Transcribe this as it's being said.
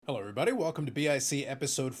everybody. Welcome to BIC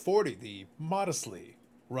episode 40, the modestly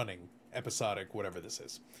running episodic whatever this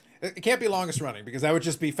is. It can't be longest running because that would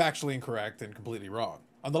just be factually incorrect and completely wrong.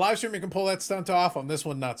 On the live stream, you can pull that stunt off. On this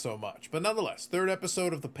one, not so much. But nonetheless, third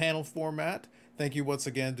episode of the panel format. Thank you once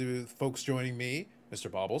again to folks joining me. Mr.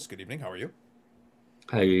 Bobbles, good evening. How are you?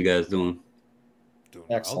 How are you guys doing? Doing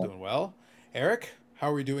Excellent. well, doing well. Eric, how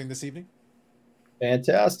are we doing this evening?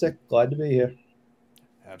 Fantastic. Glad to be here.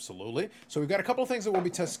 Absolutely. So we've got a couple of things that we'll be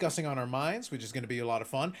discussing on our minds, which is going to be a lot of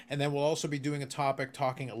fun. And then we'll also be doing a topic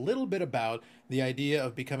talking a little bit about the idea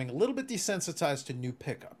of becoming a little bit desensitized to new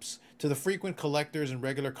pickups. To the frequent collectors and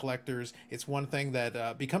regular collectors, it's one thing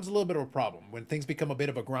that becomes a little bit of a problem when things become a bit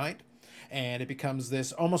of a grind and it becomes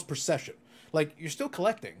this almost procession. Like you're still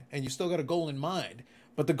collecting and you still got a goal in mind,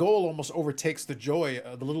 but the goal almost overtakes the joy,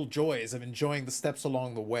 the little joys of enjoying the steps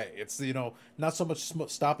along the way. It's, not so much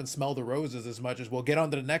stop and smell the roses as much as we'll get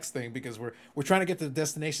on to the next thing because we're trying to get to the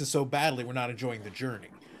destination so badly we're not enjoying the journey.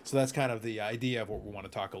 So that's kind of the idea of what we want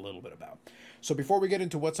to talk a little bit about. So before we get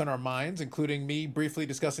into what's on our minds, including me briefly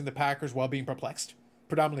discussing the Packers while being perplexed,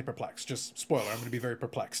 predominantly perplexed, just spoiler, I'm going to be very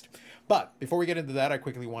perplexed. But before we get into that, I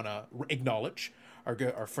quickly want to acknowledge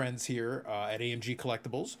our friends here at AMG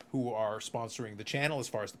Collectibles, who are sponsoring the channel as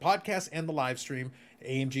far as the podcast and the live stream,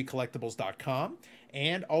 amgcollectibles.com,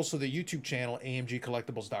 and also the YouTube channel,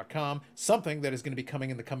 amgcollectibles.com, something that is going to be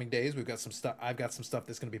coming in the coming days. We've got some stuff. I've got some stuff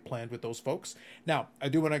that's going to be planned with those folks. Now, I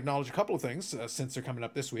do want to acknowledge a couple of things since they're coming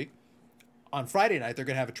up this week. On Friday night, they're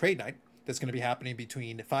going to have a trade night that's going to be happening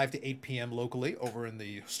between 5 to 8 p.m. locally over in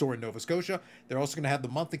the store in Nova Scotia. They're also going to have the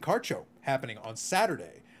monthly card show happening on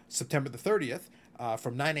Saturday, September the 30th,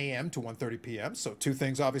 from 9 a.m. to 1:30 p.m. So two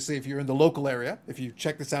things, obviously, if you're in the local area, if you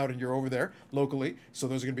check this out and you're over there locally, so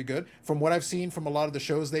those are going to be good. From what I've seen from a lot of the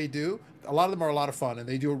shows they do, a lot of them are a lot of fun, and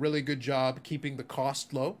they do a really good job keeping the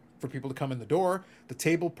cost low for people to come in the door. The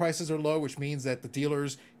table prices are low, which means that the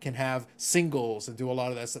dealers can have singles and do a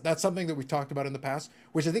lot of that stuff. That's something that we've talked about in the past,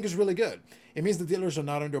 which I think is really good. It means the dealers are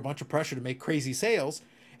not under a bunch of pressure to make crazy sales,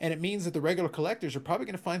 and it means that the regular collectors are probably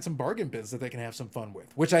going to find some bargain bins that they can have some fun with,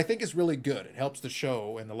 which I think is really good. It helps the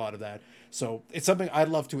show and a lot of that. So it's something I'd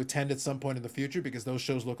love to attend at some point in the future because those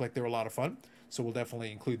shows look like they're a lot of fun. So we'll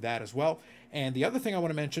definitely include that as well. And the other thing I want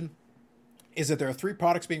to mention is that there are 3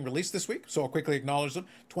 products being released this week, so I'll quickly acknowledge them.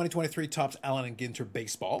 2023 Topps Allen and Ginter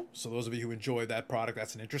Baseball. So those of you who enjoy that product,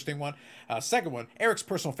 that's an interesting one. Second one, Eric's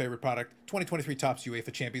personal favorite product, 2023 Topps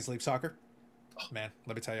UEFA Champions League Soccer. Oh, man,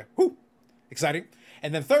 let me tell you. Whoo! Exciting.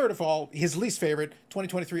 And then third of all, his least favorite,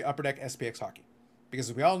 2023 Upper Deck SPX Hockey. Because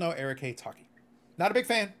as we all know, Eric hates hockey. Not a big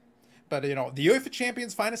fan, but the UEFA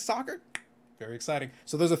Champions Finest Soccer, very exciting.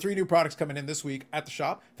 So those are 3 new products coming in this week at the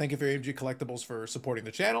shop. Thank you for AMG Collectibles for supporting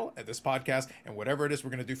the channel and this podcast and whatever it is we're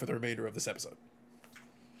going to do for the remainder of this episode.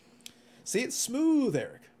 See, it's smooth,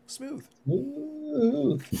 Eric. Smooth.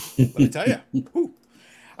 Let me tell you. Whew.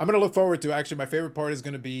 I'm going to look forward to, actually, my favorite part is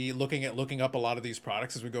going to be looking up a lot of these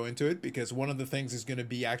products as we go into it, because one of the things is going to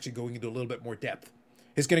be actually going into a little bit more depth.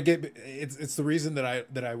 It's going to get, it's the reason that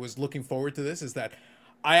I was looking forward to this is that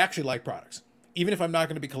I actually like products. Even if I'm not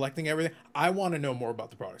going to be collecting everything, I want to know more about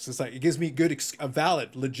the products. It's like, it gives me a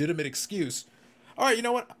valid, legitimate excuse. All right, you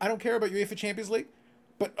know what? I don't care about UEFA Champions League,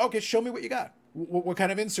 but okay, show me what you got. What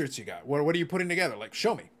kind of inserts you got? What are you putting together? Like,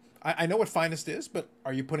 show me. I know what Finest is, but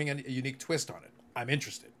are you putting a unique twist on it? I'm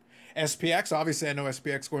interested. SPX, obviously I know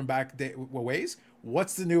SPX going back ways.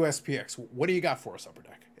 What's the new SPX? What do you got for us, Upper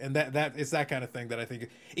Deck? And that is that kind of thing that I think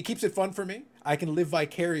it keeps it fun for me. I can live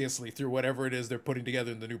vicariously through whatever it is they're putting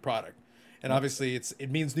together in the new product. And obviously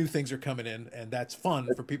it means new things are coming in, and that's fun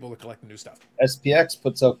for people to collect new stuff. SPX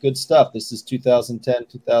puts out good stuff. This is 2010,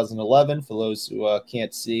 2011. For those who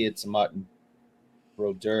can't see, it's a Martin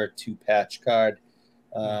Brodeur 2-patch card.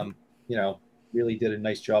 Really did a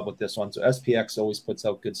nice job with this one. So SPX always puts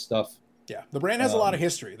out good stuff. Yeah, the brand has a lot of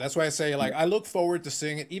history. That's why I say, like, I look forward to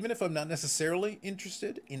seeing it, even if I'm not necessarily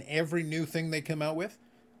interested in every new thing they come out with.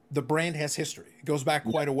 The brand has history. It goes back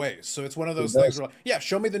quite a ways. So it's one of those things where, yeah,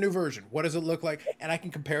 show me the new version. What does it look like? And I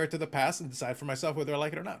can compare it to the past and decide for myself whether I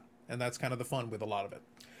like it or not. And that's kind of the fun with a lot of it.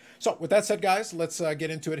 So with that said, guys, let's get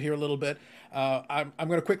into it here a little bit. I'm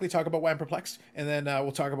going to quickly talk about why I'm perplexed, and then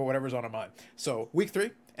we'll talk about whatever's on our mind. So week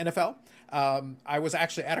 3, NFL. I was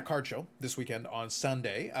actually at a card show this weekend on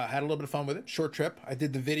Sunday. Had a little bit of fun with it. Short trip. I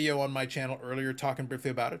did the video on my channel earlier talking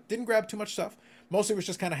briefly about it. Didn't grab too much stuff. Mostly was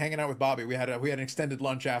just kind of hanging out with Bobby. We had an extended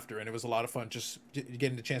lunch after, and it was a lot of fun just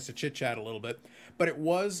getting the chance to chit-chat a little bit. But it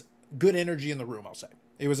was good energy in the room, I'll say.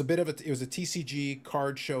 It was a TCG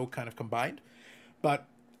card show kind of combined. But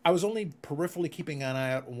I was only peripherally keeping an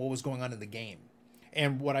eye out on what was going on in the game.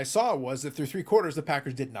 And what I saw was that through 3 quarters, the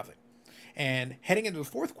Packers did nothing. And heading into the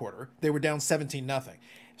fourth quarter, they were down 17-0.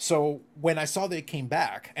 So when I saw they came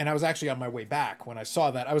back, and I was actually on my way back when I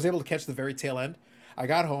saw that, I was able to catch the very tail end. I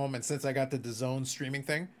got home, and since I got the DAZN streaming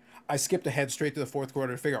thing, I skipped ahead straight to the fourth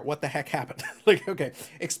quarter to figure out what the heck happened. Like, okay,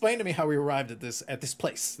 explain to me how we arrived at this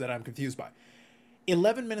place that I'm confused by.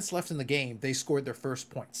 11 minutes left in the game, they scored their first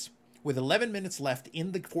points. With 11 minutes left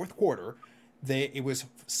in the fourth quarter, it was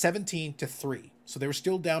 17-3. So they were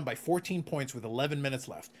still down by 14 points with 11 minutes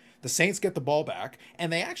left. The Saints get the ball back,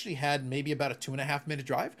 and they actually had maybe about a 2.5 minute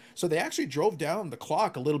drive. So they actually drove down the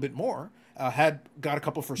clock a little bit more, got a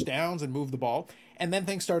couple first downs and moved the ball, and then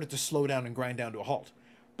things started to slow down and grind down to a halt.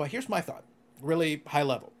 But here's my thought, really high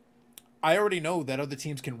level. I already know that other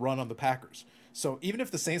teams can run on the Packers. So even if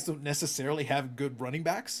the Saints don't necessarily have good running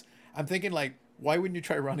backs, I'm thinking, like, why wouldn't you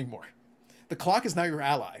try running more? The clock is now your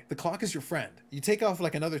ally. The clock is your friend. You take off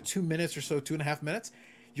like another 2 minutes or so, 2.5 minutes,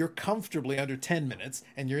 you're comfortably under 10 minutes,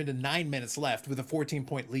 and you're into 9 minutes left with a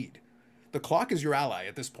 14-point lead. The clock is your ally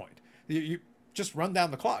at this point. You just run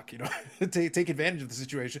down the clock, take advantage of the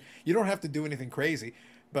situation. You don't have to do anything crazy.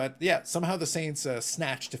 But yeah, somehow the Saints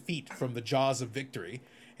snatched defeat from the jaws of victory.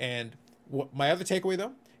 And my other takeaway,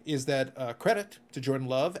 though, is that credit to Jordan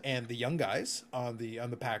Love and the young guys on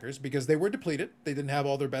the Packers, because they were depleted. They didn't have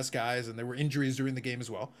all their best guys, and there were injuries during the game as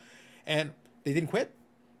well. And they didn't quit.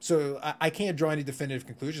 So I can't draw any definitive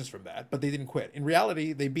conclusions from that, but they didn't quit. In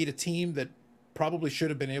reality, they beat a team that probably should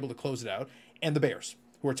have been able to close it out, and the Bears,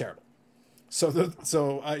 who are terrible.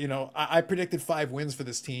 I predicted 5 wins for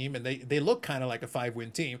this team, and they look kind of like a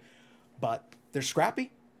 5-win team, but they're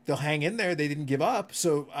scrappy. They'll hang in there. They didn't give up.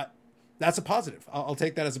 So that's a positive. I'll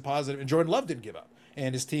take that as a positive. And Jordan Love didn't give up,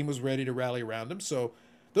 and his team was ready to rally around him. So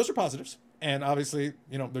those are positives. And obviously,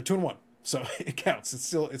 they're 2-1. So it counts. It's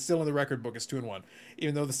still in the record book. It's 2-1.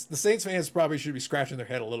 Even though the Saints fans probably should be scratching their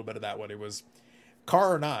head a little bit of that one. It was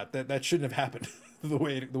Carr or not, that shouldn't have happened the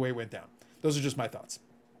way it went down. Those are just my thoughts.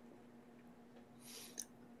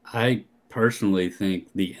 I personally think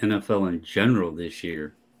the NFL in general this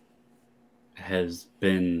year has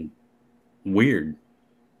been weird.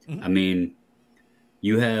 Mm-hmm. I mean,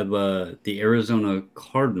 you have the Arizona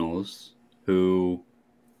Cardinals, who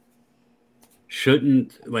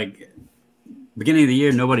shouldn't, beginning of the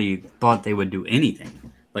year, nobody thought they would do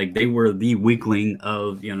anything. Like, they were the weakling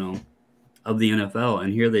of the NFL,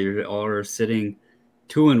 and here they are sitting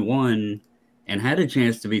 2-1 and had a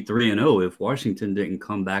chance to be 3-0 if Washington didn't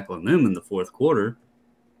come back on them in the fourth quarter.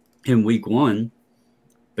 In week 1,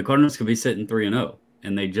 the Cardinals could be sitting 3-0,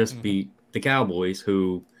 and they just beat the Cowboys,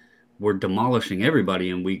 who were demolishing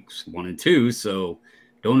everybody in weeks 1 and 2. So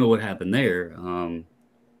don't know what happened there.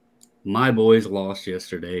 My boys lost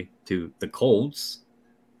yesterday to the Colts.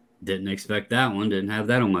 Didn't expect that one. Didn't have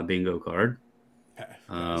that on my bingo card.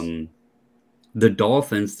 The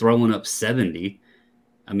Dolphins throwing up 70.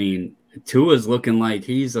 I mean, Tua's looking like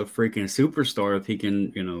he's a freaking superstar if he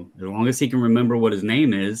can, as long as he can remember what his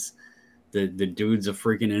name is. The dude's a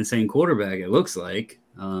freaking insane quarterback, it looks like.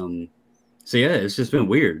 So, yeah, it's just been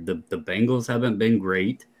weird. The Bengals haven't been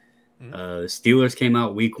great. Steelers came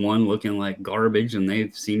out week 1 looking like garbage, and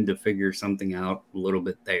they've seemed to figure something out a little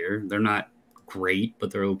bit there. They're not great,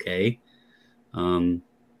 but they're okay. So,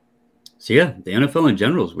 yeah, the NFL in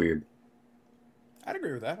general is weird. I'd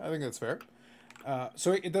agree with that. I think that's fair.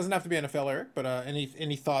 So it doesn't have to be NFL, Eric, but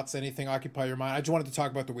any thoughts, anything occupy your mind? I just wanted to talk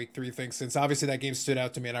about the week 3 thing, since obviously that game stood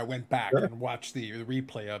out to me, and I went back and watched the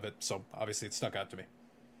replay of it. So obviously it stuck out to me.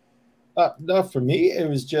 No, for me, it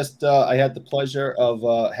was just I had the pleasure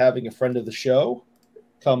of having a friend of the show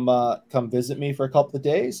come visit me for a couple of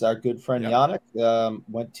days. Our good friend Yannick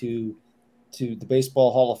went to the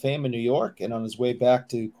Baseball Hall of Fame in New York, and on his way back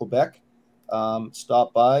to Quebec,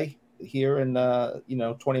 stopped by here in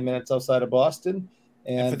 20 minutes outside of Boston.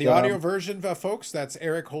 And for the audio version, folks, that's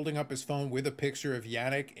Eric holding up his phone with a picture of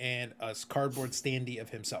Yannick and a cardboard standee of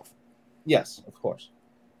himself. Yes, of course.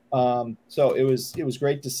 So it was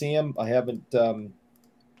great to see him. I haven't been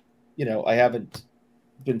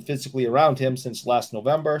physically around him since last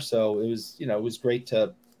November. So it was great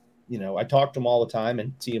to, I talk to him all the time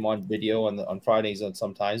and see him on video on Fridays and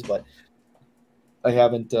sometimes, but I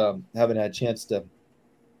haven't had a chance to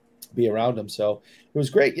be around him. So it was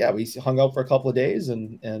great. Yeah. We hung out for a couple of days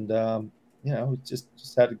and just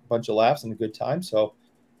had a bunch of laughs and a good time. So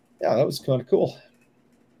yeah, that was kind of cool.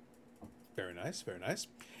 Very nice. Very nice.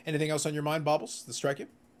 Anything else on your mind, Bobbles, that strike you?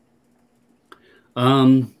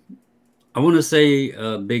 I want to say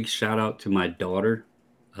a big shout out to my daughter.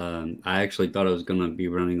 I actually thought I was going to be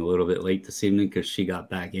running a little bit late this evening because she got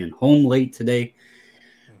back home late today.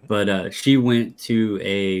 But she went to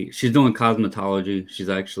she's doing cosmetology. She's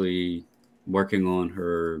actually working on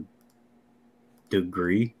her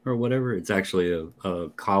degree or whatever. It's actually a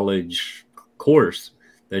college course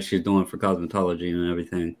that she's doing for cosmetology and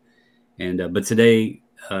everything. And but today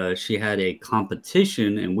she had a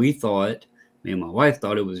competition, and me and my wife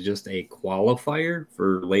thought it was just a qualifier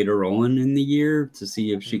for later on in the year to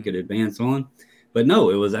see if she could advance on. But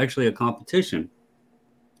no, it was actually a competition.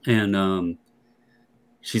 And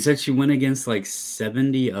she said she went against like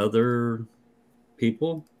 70 other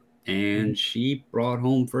people, and she brought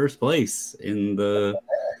home first place in the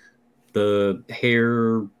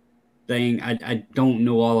hair thing. I don't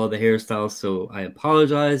know all of the hairstyles, so I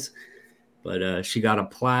apologize. But she got a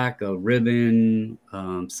plaque, a ribbon,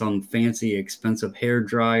 some fancy, expensive hair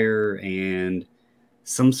dryer, and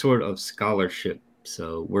some sort of scholarship.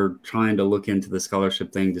 So we're trying to look into the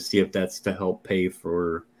scholarship thing to see if that's to help pay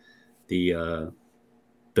for the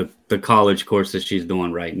the college courses she's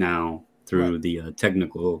doing right now through the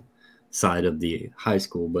technical side of the high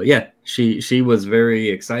school. But yeah, she was very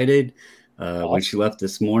excited when she left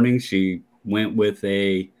this morning. She went with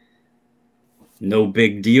a no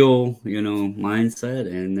big deal, mindset,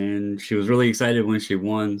 and then she was really excited when she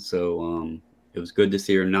won. So it was good to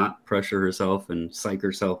see her not pressure herself and psych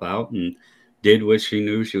herself out, and did what she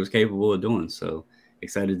knew she was capable of doing. So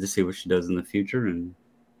excited to see what she does in the future, and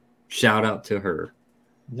shout out to her.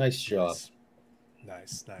 Nice job.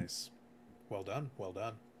 Nice. Well done.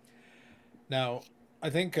 Now, I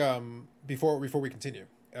think before we continue,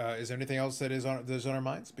 is there anything else that is on our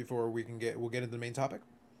minds before we'll get into the main topic?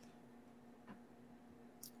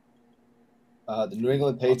 The New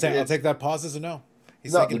England Patriots. I'll take that pause as a no.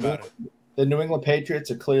 He's thinking about it. The New England Patriots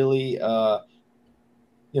are clearly, the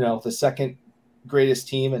second greatest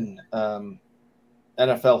team in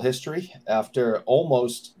NFL history after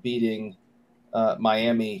almost beating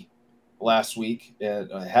Miami last week. And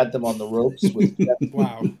had them on the ropes with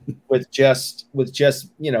with just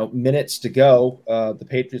minutes to go. The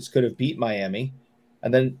Patriots could have beat Miami,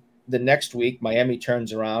 and then the next week, Miami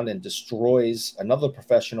turns around and destroys another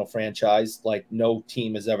professional franchise like no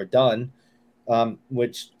team has ever done,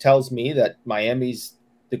 which tells me that Miami's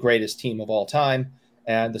the greatest team of all time,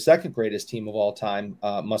 and the second greatest team of all time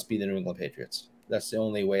must be the New England Patriots. That's the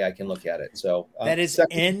only way I can look at it. So that is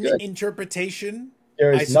an interpretation.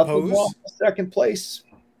 There is nothing wrong with second place.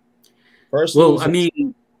 First, I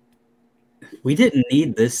mean, we didn't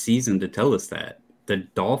need this season to tell us that. The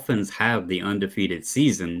Dolphins have the undefeated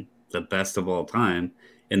season, the best of all time,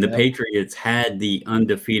 and the Patriots had the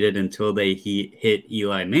undefeated until they hit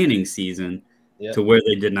Eli Manning's season to where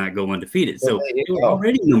they did not go undefeated. So they were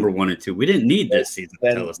already number 1 and 2. We didn't need this season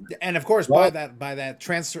to tell us that. And of course, by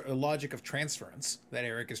that logic of transference that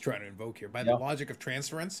Eric is trying to invoke here, by the logic of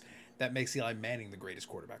transference, that makes Eli Manning the greatest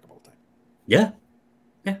quarterback of all time. Yeah.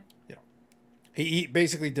 He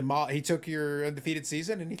basically he took your undefeated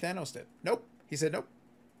season and he Thanos'd it. Nope. He said, nope,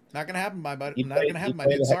 not going to happen, my buddy. Not going to happen, my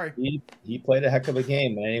dude. Sorry. He played a heck of a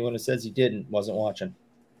game, and anyone who says he didn't wasn't watching.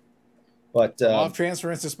 But law of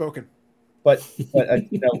transference is spoken. But a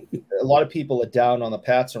lot of people are down on the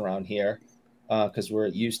Pats around here because we're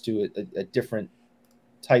used to a different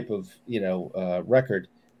type of record.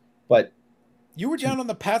 But you were down on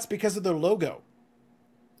the Pats because of their logo.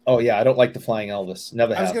 Oh yeah, I don't like the Flying Elvis.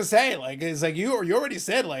 Never. I was gonna say, it's like you already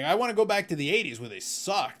said, I want to go back to the '80s where they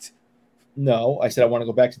sucked. No, I said I want to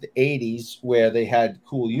go back to the '80s where they had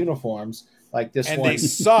cool uniforms like this one. And they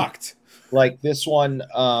sucked. Like this one,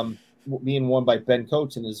 being worn by Ben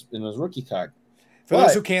Coates in his rookie card. For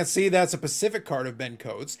those who can't see, that's a Pacific card of Ben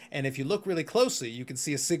Coates, and if you look really closely, you can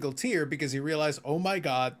see a single tear because he realized, oh my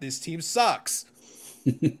God, this team sucks.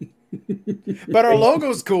 But our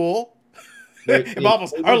logo's cool.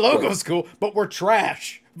 Our logo's cool, but we're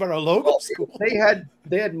trash. But our logo's cool. They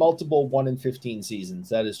had multiple 1-15 seasons.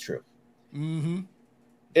 That is true. Mm-hmm.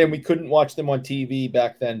 And we couldn't watch them on TV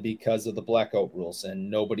back then because of the blackout rules, and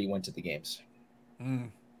nobody went to the games.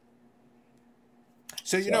 Mm.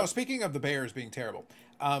 So speaking of the Bears being terrible,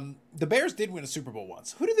 the Bears did win a Super Bowl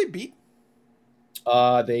once. Who did they beat?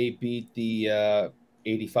 They beat the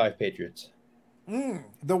 85 Patriots.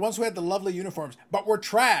 The ones who had the lovely uniforms, but were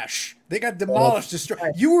trash. They got demolished.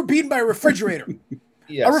 Destroyed. You were beaten by a refrigerator.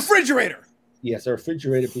 Yes. A refrigerator. Yes, a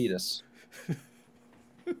refrigerator beat us.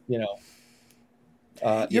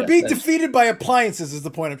 You're being defeated by appliances is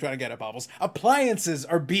the point I'm trying to get at, Bobbles. Appliances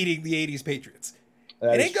are beating the 80s Patriots.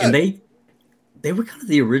 It ain't good. And they were kind of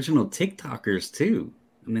the original TikTokers, too.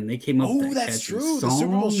 I mean, they came up with that that's true. The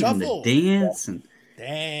Super Bowl Shuffle. And the dance. And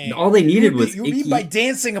dang. All they needed was... You mean by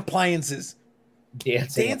dancing appliances.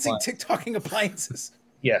 Dancing TikToking appliances.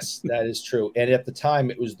 Yes, that is true. And at the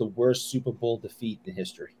time, it was the worst Super Bowl defeat in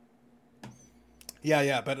history.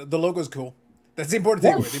 Yeah, but the logo's cool. That's the important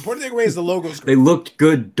Yeah. takeaway. The important takeaway is the logo's They great. looked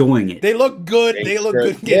good doing it. They look good. They look Sure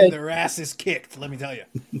good getting did. their asses kicked. Let me tell you.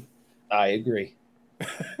 I agree.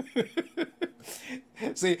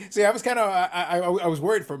 See, I was kind of, I was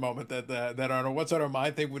worried for a moment that our what's on our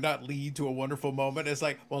mind thing would not lead to a wonderful moment. It's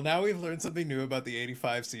like, well, now we've learned something new about the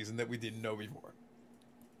 '85 season that we didn't know before.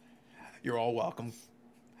 You're all welcome.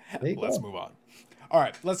 Let's move on. All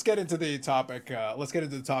right, let's get into the topic. Let's get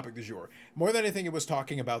into the topic du jour. More than anything, it was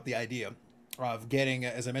talking about the idea of getting,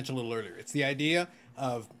 as I mentioned a little earlier, it's the idea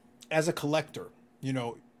of, as a collector,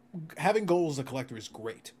 having goals as a collector is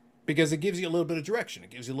great. Because it gives you a little bit of direction.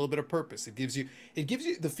 It gives you a little bit of purpose. It gives you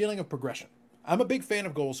the feeling of progression. I'm a big fan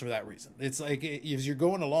of goals for that reason. It's like as you're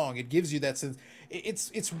going along, it gives you that sense.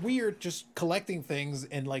 It's weird just collecting things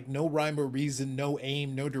and like no rhyme or reason, no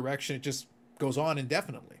aim, no direction. It just goes on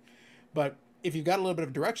indefinitely. But if you've got a little bit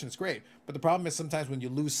of direction, it's great. But the problem is sometimes when you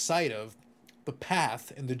lose sight of the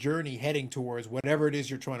path and the journey heading towards whatever it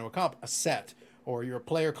is you're trying to accomplish, a set, or you're a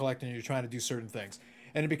player collector and you're trying to do certain things.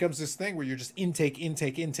 And it becomes this thing where you're just intake.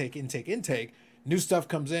 New stuff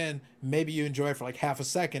comes in. Maybe you enjoy it for like half a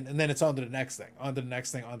second, and then it's on to the next thing, on to the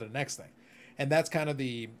next thing, on to the next thing. And that's kind of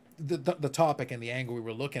the topic and the angle we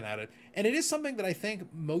were looking at it. And it is something that I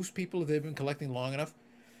think most people, if they've been collecting long enough,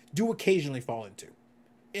 do occasionally fall into.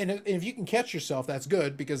 And if you can catch yourself, that's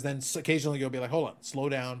good, because then occasionally you'll be like, hold on, slow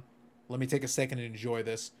down. Let me take a second and enjoy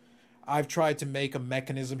this. I've tried to make a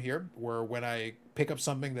mechanism here where when I pick up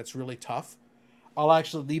something that's really tough, I'll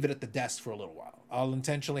actually leave it at the desk for a little while. I'll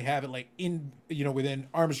intentionally have it like within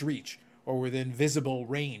arm's reach or within visible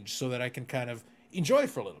range so that I can kind of enjoy it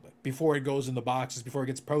for a little bit before it goes in the boxes, before it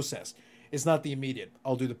gets processed. It's not the immediate.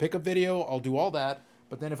 I'll do the pickup video. I'll do all that.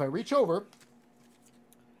 But then if I reach over,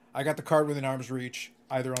 I got the card within arm's reach,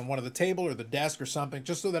 either on one of the table or the desk or something,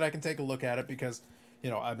 just so that I can take a look at it because,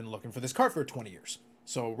 I've been looking for this card for 20 years.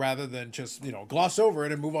 So rather than just, gloss over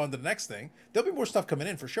it and move on to the next thing, there'll be more stuff coming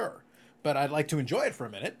in for sure. But I'd like to enjoy it for a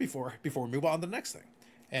minute before we move on to the next thing.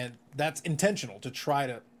 And that's intentional to try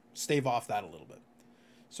to stave off that a little bit.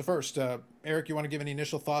 So first, Eric, you want to give any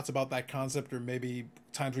initial thoughts about that concept or maybe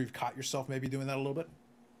times where you've caught yourself maybe doing that a little bit?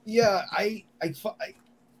 Yeah, I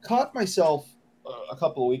caught myself a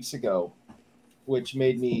couple of weeks ago, which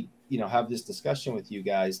made me, have this discussion with you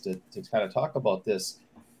guys to kind of talk about this,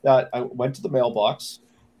 that I went to the mailbox,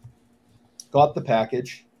 got the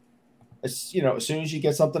package. As soon as you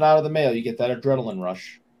get something out of the mail, you get that adrenaline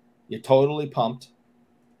rush. You're totally pumped.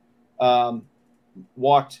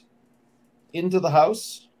 Walked into the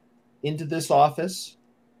house, into this office,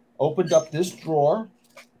 opened up this drawer,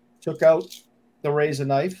 took out the razor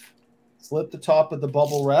knife, slit the top of the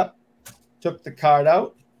bubble wrap, took the card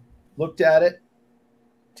out, looked at it,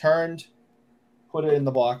 turned, put it in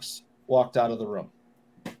the box, walked out of the room.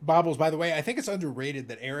 Bobbles, by the way, I think it's underrated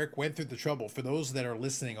that Eric went through the trouble, for those that are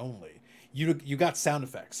listening only. You got sound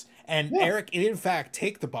effects. And yeah. Eric did, in fact,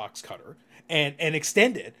 take the box cutter and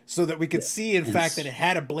extend it so that we could see, in fact, that it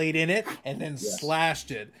had a blade in it and then slashed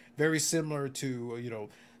it. Very similar to,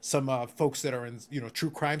 some folks that are in, true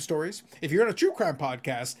crime stories. If you're on a true crime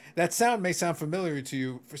podcast, that sound may sound familiar to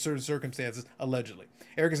you for certain circumstances, allegedly.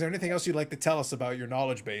 Eric, is there anything else you'd like to tell us about your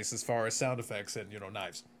knowledge base as far as sound effects and,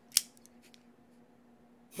 knives?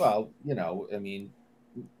 Well, I mean,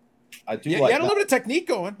 I do. You had a little bit of technique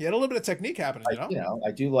going. You had a little bit of technique happening.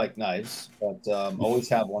 I do like knives, but always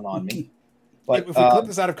have one on me. But if we clip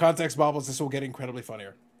this out of context, Bobbles, this will get incredibly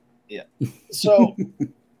funnier. Yeah. So,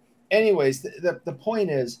 anyways, the point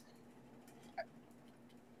is,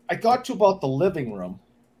 I got to about the living room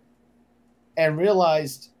and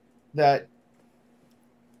realized that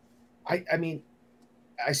I mean,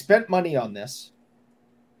 I spent money on this.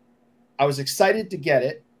 I was excited to get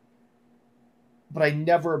it, but I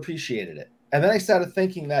never appreciated it. And then I started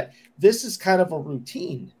thinking that this is kind of a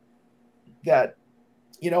routine that,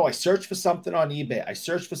 I search for something on eBay. I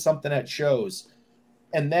search for something at shows.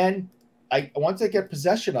 And then once I get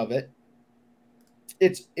possession of it,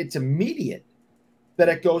 it's immediate that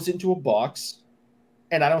it goes into a box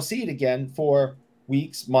and I don't see it again for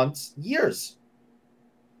weeks, months, years.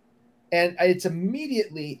 And it's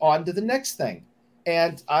immediately on to the next thing.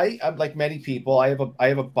 And I'm like many people, I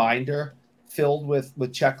have a binder filled with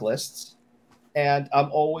checklists, and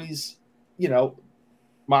I'm always,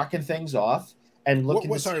 marking things off and looking.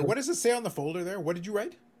 What does it say on the folder there? What did you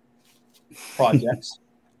write? Projects.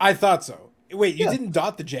 I thought so. Wait, you didn't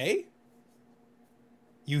dot the J?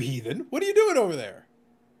 You heathen! What are you doing over there,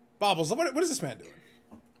 Bobbles? What is this man doing?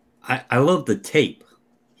 I love the tape.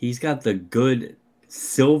 He's got the good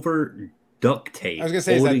silver duct tape. I was gonna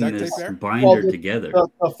say, holding is that duct this tape there? binder together.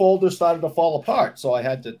 The folder started to fall apart, so I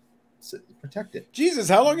had to protect it. Jesus,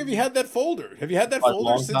 how long have you had that folder? Have you had that A folder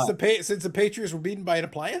long since time. since the Patriots were beaten by an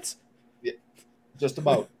appliance? Yeah, just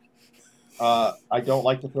about. I don't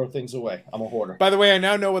like to throw things away. I'm a hoarder. By the way, I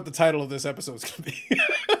now know what the title of this episode is going to be.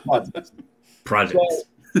 Projects.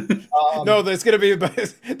 So, No, it's going to be about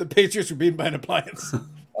the Patriots were beaten by an appliance.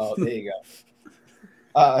 oh, there you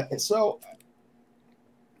go. So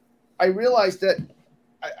I realized that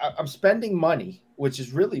I'm spending money, which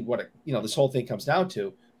is really what this whole thing comes down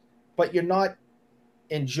to, but you're not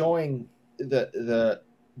enjoying the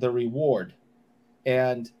reward.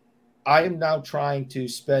 And I am now trying to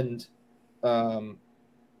spend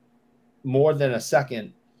more than a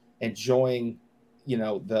second enjoying,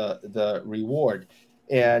 the reward.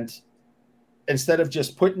 And instead of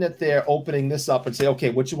just putting it there, opening this up and say, okay,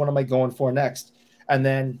 which one am I going for next? And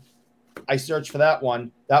then I search for that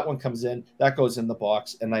one comes in, that goes in the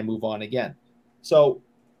box, and I move on again. So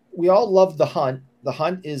we all love the hunt. The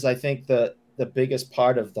hunt is, I think, the biggest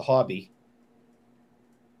part of the hobby.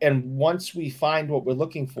 And once we find what we're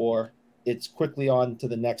looking for, it's quickly on to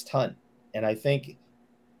the next hunt. And I think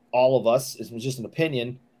all of us, it's just an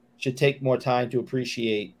opinion, should take more time to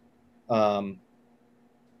appreciate, the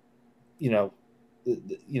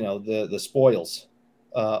spoils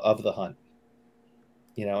of the hunt.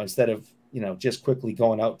 Instead of just quickly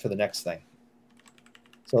going out for the next thing.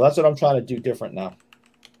 So that's what I'm trying to do different now.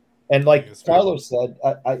 And like Carlos said,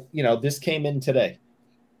 I this came in today.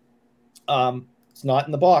 It's not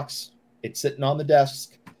in the box. It's sitting on the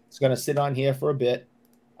desk. It's going to sit on here for a bit.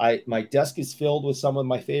 My desk is filled with some of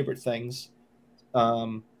my favorite things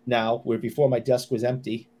now, where before my desk was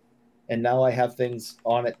empty. And now I have things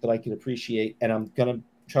on it that I can appreciate. And I'm going to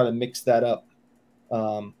try to mix that up,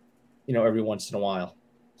 every once in a while.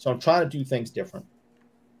 So I'm trying to do things different.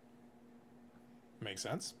 Makes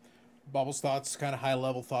sense. Bubbles, thoughts, kind of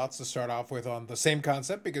high-level thoughts to start off with on the same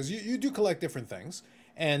concept, because you do collect different things.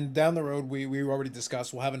 And down the road, we already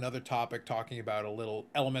discussed, we'll have another topic talking about a little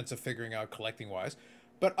elements of figuring out collecting-wise.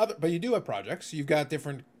 But you do have projects. You've got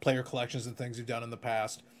different player collections and things you've done in the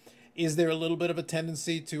past. Is there a little bit of a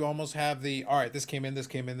tendency to almost have all right, this came in, this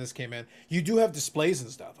came in, this came in? You do have displays and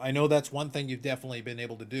stuff. I know that's one thing you've definitely been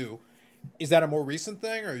able to do. Is that a more recent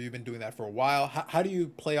thing, or have you been doing that for a while? How do you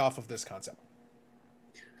play off of this concept?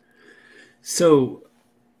 So,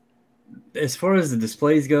 as far as the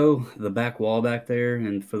displays go, the back wall back there,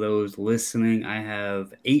 and for those listening, I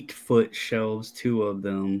have 8-foot shelves, 2 of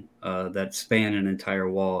them that span an entire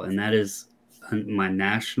wall, and that is my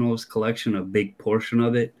Nationals collection, a big portion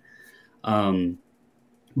of it.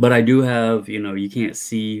 But I do have, you can't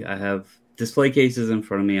see, I have display cases in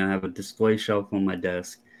front of me. I have a display shelf on my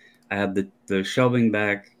desk. I have the shelving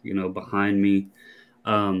back, behind me.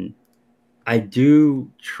 I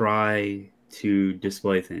do try to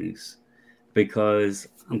display things because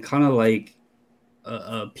I'm kind of like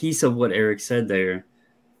a piece of what Eric said there.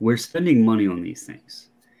 We're spending money on these things.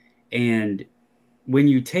 And when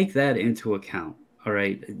you take that into account, all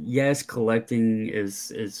right, yes, collecting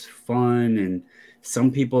is fun, and some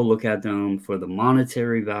people look at them for the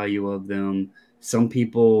monetary value of them. Some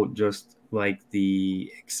people just like the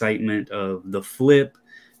excitement of the flip.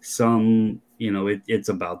 Some, it's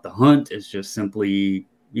about the hunt. It's just simply,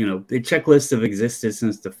 the checklists have existed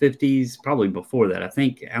since the 50s, probably before that. I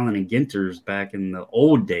think Allen and Ginter's back in the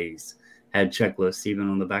old days had checklists even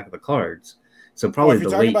on the back of the cards. So probably if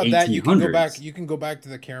you're the talking late about 1800s. that, you can go back to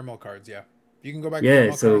the caramel cards, yeah. You can go back to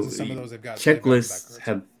caramel so cards, and some of those they've got checklists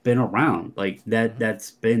have been around. Like that,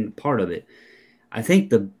 that's been part of it. I think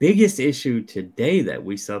the biggest issue today that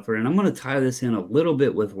we suffer, and I'm going to tie this in a little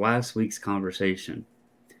bit with last week's conversation.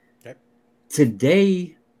 Okay.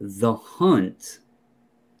 Today, the hunt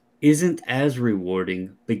isn't as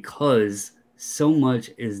rewarding because so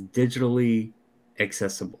much is digitally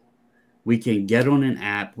accessible. We can get on an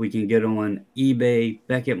app, we can get on eBay,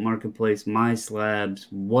 Beckett Marketplace, My Slabs,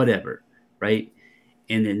 whatever, right?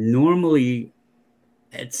 And it normally,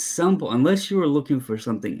 at some point, unless you are looking for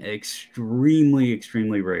something extremely,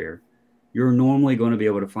 extremely rare, you're normally going to be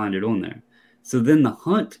able to find it on there. So then the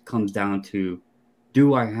hunt comes down to,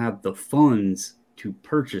 do I have the funds to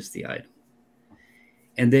purchase the item?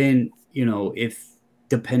 And then, if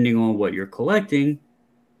depending on what you're collecting,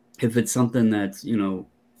 if it's something that's,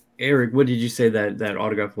 Eric, what did you say that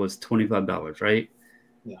autograph was? $25, right?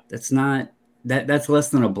 Yeah. That's not that's less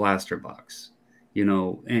than a blaster box,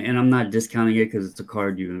 and I'm not discounting it because it's a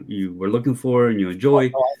card you were looking for and you enjoy.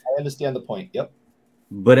 I understand the point. Yep.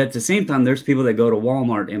 But at the same time, there's people that go to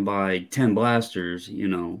Walmart and buy 10 blasters,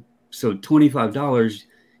 so $25,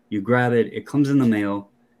 you grab it, it comes in the mail,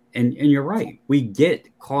 and you're right. We get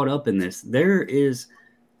caught up in this. There is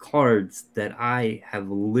cards that I have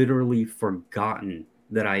literally forgotten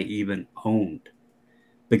that I even owned,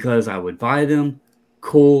 because I would buy them,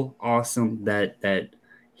 cool, awesome, that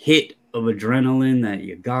hit of adrenaline that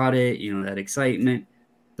you got it, you know, that excitement,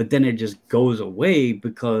 but then it just goes away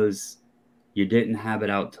because you didn't have it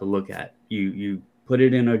out to look at. You put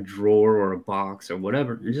it in a drawer or a box or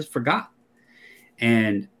whatever and just forgot.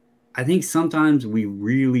 And I think sometimes we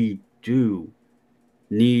really do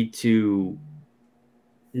need to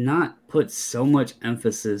not put so much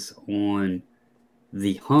emphasis on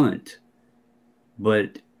the hunt,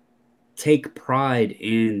 but take pride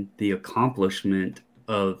in the accomplishment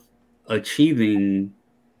of achieving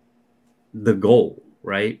the goal,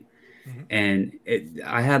 right? Mm-hmm. And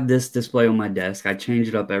I have this display on my desk. I change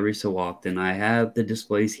it up every so often. I have the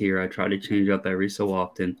displays here. I try to change up every so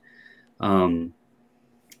often,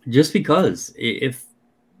 just because if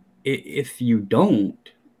you don't,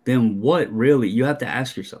 then what really, you have to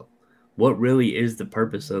ask yourself, what really is the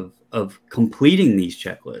purpose of completing these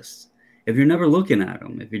checklists? If you're never looking at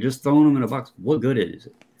them, if you're just throwing them in a box, what good is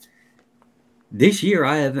it? This year,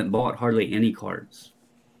 I haven't bought hardly any cards.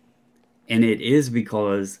 And it is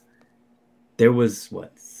because there was,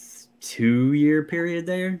 2-year period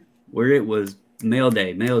there where it was mail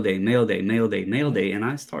day, mail day, mail day, mail day, mail day. And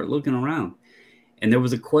I start looking around. And there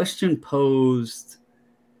was a question posed,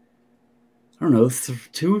 I don't know,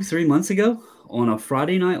 2-3 months ago on a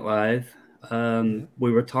Friday Night Live.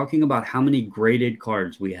 We were talking about how many graded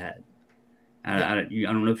cards we had. I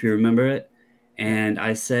don't know if you remember it. And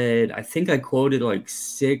I said, I think I quoted like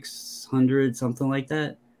 600, something like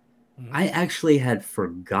that. Mm-hmm. I actually had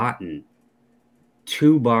forgotten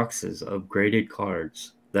 2 boxes of graded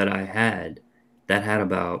cards that I had that had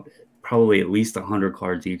about probably at least 100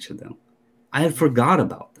 cards each of them. I had forgot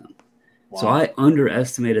about them. Wow. So I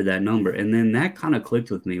underestimated that number. And then that kind of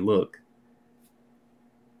clicked with me. Look,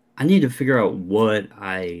 I need to figure out what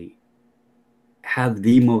I have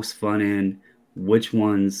the most fun in, which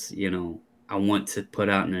ones, you know, I want to put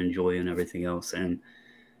out and enjoy and everything else. And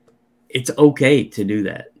it's okay to do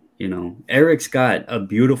that. You know, Eric's got a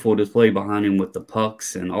beautiful display behind him with the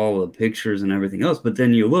pucks and all the pictures and everything else. But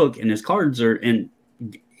then you look and his cards are, and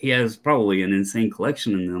he has probably an insane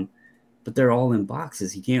collection in them, but they're all in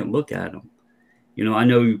boxes. He can't look at them. You know, I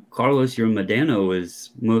know, Carlos, your Medano is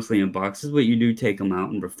mostly in boxes, but you do take them out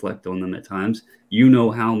and reflect on them at times. You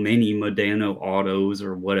know how many Medano autos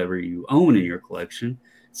or whatever you own in your collection.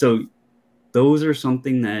 So those are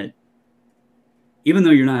something that, even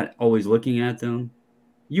though you're not always looking at them,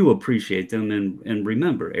 you appreciate them. And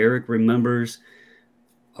remember, Eric remembers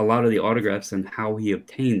a lot of the autographs and how he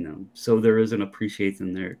obtained them. So there is an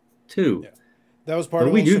appreciation there too. Yeah. That was part But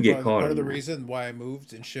of we do also get part, caught part of in the that. reason why I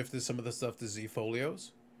moved and shifted some of the stuff to Z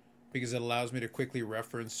folios, because it allows me to quickly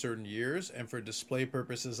reference certain years, and for display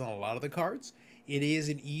purposes on a lot of the cards, it is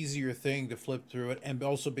an easier thing to flip through it and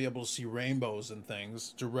also be able to see rainbows and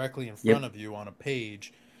things directly in front of you on a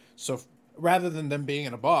page. So rather than them being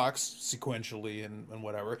in a box sequentially and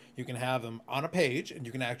whatever, you can have them on a page and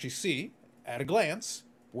you can actually see at a glance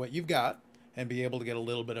what you've got and be able to get a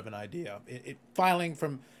little bit of an idea. Filing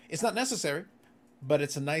from, it's not necessary, but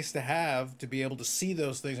it's a nice to have to be able to see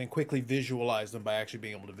those things and quickly visualize them by actually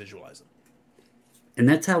being able to visualize them. And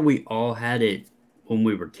that's how we all had it when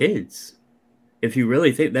we were kids. If you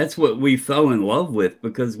really think, that's what we fell in love with,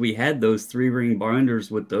 because we had those 3-ring binders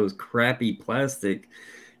with those crappy plastic,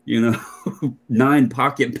 9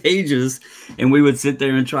 pocket pages, and we would sit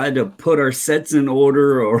there and try to put our sets in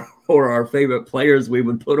order, or our favorite players, we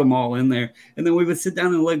would put them all in there, and then we would sit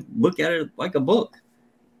down and look at it like a book.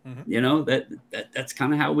 Mm-hmm. That's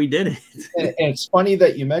kind of how we did it. And it's funny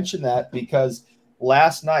that you mentioned that, because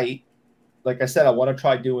last night, like I said, I want to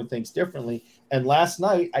try doing things differently. And last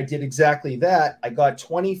night I did exactly that. I got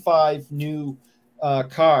 25 new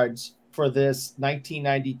cards for this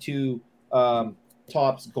 1992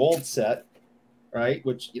 Topps Gold set, right?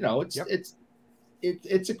 Which,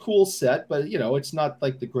 it's a cool set, but it's not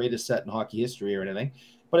like the greatest set in hockey history or anything.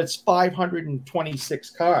 But it's 526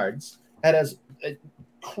 cards. It has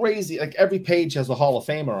crazy, like every page has a Hall of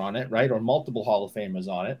Famer on it, right? Or multiple Hall of Famers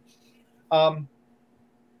on it.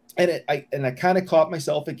 And I kind of caught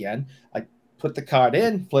myself again. I put the card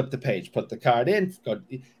in, flip the page, put the card in,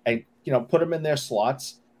 and put them in their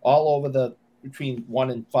slots all over between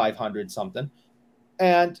 1 and 500 something.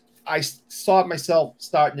 And I saw myself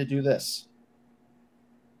starting to do this,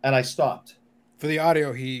 and I stopped. For the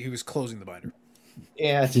audio, he was closing the binder.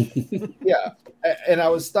 And and I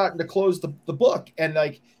was starting to close the book, and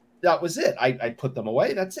that was it. I put them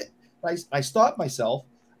away. That's it. I stopped myself.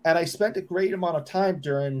 And I spent a great amount of time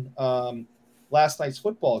during last night's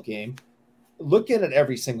football game looking at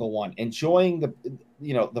every single one, enjoying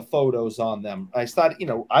the photos on them. I started,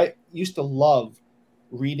 I used to love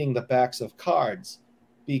reading the backs of cards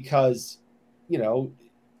because,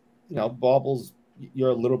 Baubles, you're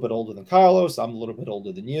a little bit older than Carlos. I'm a little bit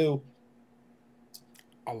older than you.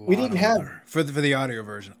 A lot We didn't older. have For the audio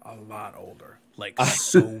version, a lot older. Like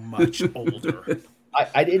so much older.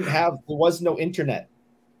 I didn't have, there was no internet.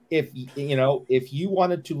 If you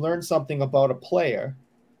wanted to learn something about a player,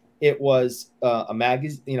 it was a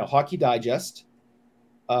magazine, Hockey Digest,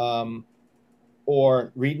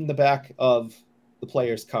 or reading the back of the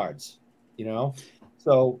players' cards.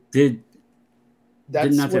 So Did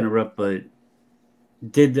that's not to interrupt, but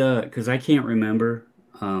because I can't remember.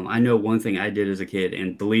 I know one thing I did as a kid,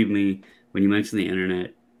 and believe me, when you mention the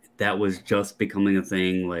internet, that was just becoming a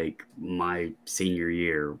thing like my senior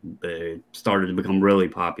year. It started to become really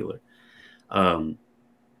popular.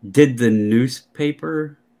 Did the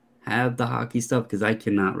newspaper have the hockey stuff? Because I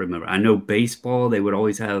cannot remember. I know baseball, they would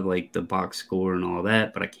always have like the box score and all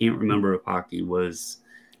that, but I can't remember if hockey was.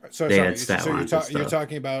 So They sorry. had stat So lines and you're stuff.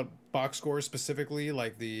 talking about box scores specifically,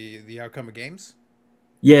 like the outcome of games?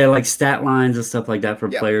 Yeah, like stat lines and stuff like that for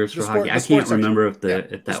Yeah, players the for hockey. sport, the I can't sports section. remember if Yeah, if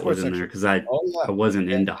the that was sports in there section. because I yeah.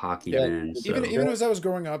 wasn't into hockey Yeah. then. So Even as I was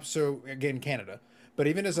growing up, so again Canada, but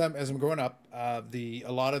even as I'm growing up, a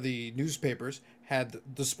lot of the newspapers had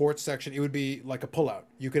the sports section. It would be like a pullout.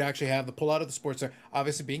 You could actually have the pullout of the sports section.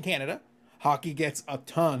 Obviously, being Canada, hockey gets a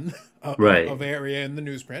ton of right. area in the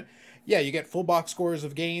newsprint. Yeah, you get full box scores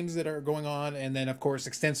of games that are going on, and then of course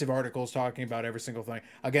extensive articles talking about every single thing.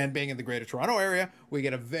 Again, being in the Greater Toronto area, we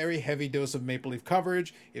get a very heavy dose of Maple Leaf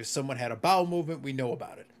coverage. If someone had a bowel movement, we know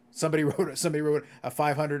about it. Somebody wrote a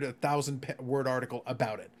 500, 1,000 word article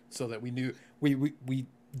about it, so that we knew we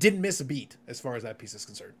didn't miss a beat as far as that piece is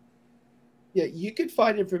concerned. Yeah, you could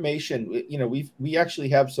find information. We actually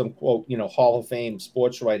have some quote, Hall of Fame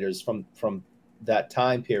sports writers from that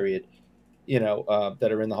time period, that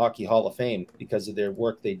are in the Hockey Hall of Fame because of their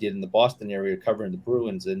work they did in the Boston area covering the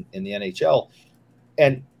Bruins in the NHL.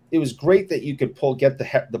 And it was great that you could get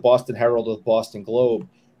the Boston Herald or the Boston Globe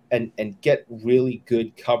and get really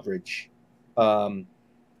good coverage of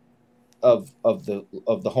the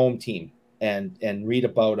home team and read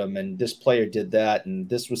about them, and this player did that, and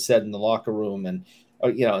this was said in the locker room, and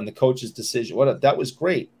and the coach's decision. That was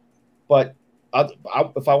great, but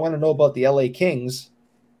if I want to know about the LA Kings,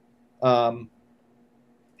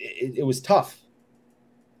 it was tough.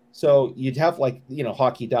 So you'd have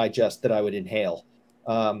Hockey Digest that I would inhale,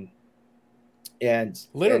 and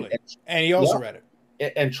Literally, and he also read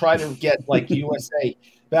it and try to get like USA.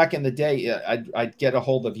 Back in the day, I'd get a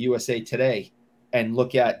hold of USA Today and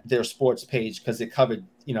look at their sports page because it covered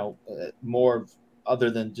more other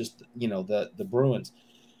than just the Bruins.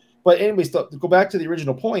 But anyways, to go back to the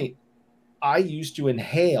original point, I used to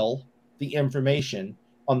inhale the information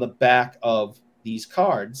on the back of these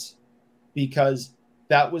cards because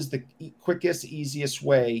that was the quickest, easiest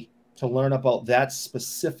way to learn about that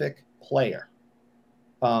specific player.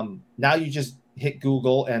 Now you just hit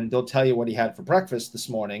Google and they'll tell you what he had for breakfast this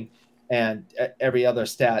morning and every other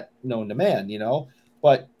stat known to man,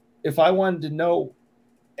 But if I wanted to know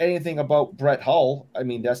anything about Brett Hull, I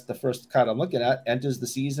mean, that's the first card I'm looking at. Enters the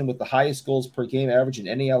season with the highest goals per game average in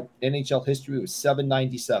NHL history was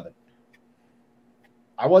 797.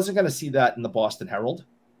 I wasn't going to see that in the Boston Herald.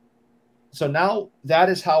 So now that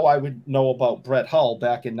is how I would know about Brett Hull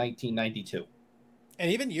back in 1992.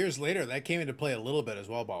 And even years later, that came into play a little bit as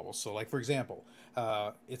well, Bobbles. So, like for example,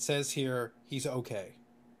 it says here he's okay.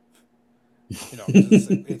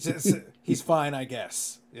 He's fine, I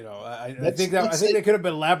guess. I think they could have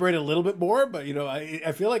been elaborated a little bit more, but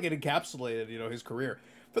I feel like it encapsulated his career.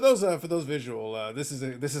 For those visual, this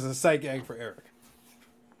is a sight gag for Eric.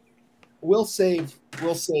 We'll save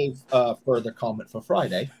further comment for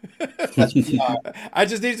Friday. I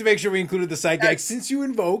just need to make sure we included the sight gag since you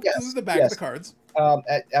invoked the back of the cards.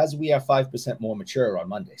 As we are 5% more mature on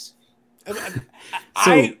Mondays.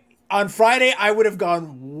 On Friday, I would have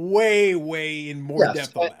gone way in more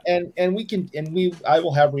depth on that. And I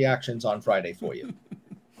will have reactions on Friday for you.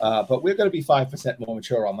 But we're going to be 5% more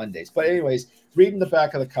mature on Mondays. But anyways, reading the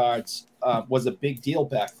back of the cards was a big deal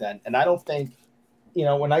back then. And I don't think,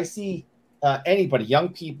 when I see anybody, young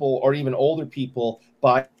people or even older people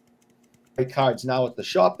buy cards now at the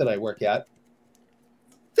shop that I work at,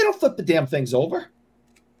 they don't flip the damn things over.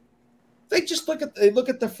 They just look at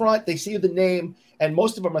the front, they see the name, and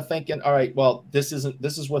most of them are thinking, all right, well, this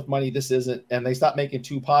is worth money, this isn't, and they stop making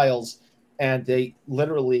two piles, and they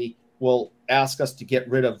literally will ask us to get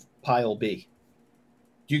rid of pile B.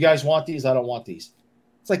 Do you guys want these? I don't want these.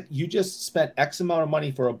 It's like you just spent X amount of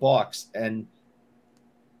money for a box, and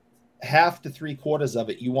half to 3/4 of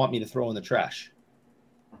it you want me to throw in the trash.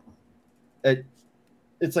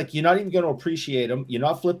 It's like you're not even going to appreciate them. You're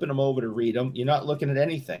not flipping them over to read them. You're not looking at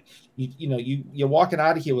anything. You're walking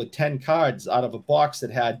out of here with 10 cards out of a box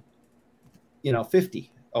that had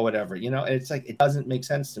 50 or whatever. And it's like it doesn't make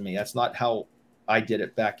sense to me. That's not how I did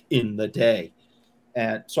it back in the day.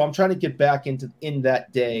 And so I'm trying to get back back in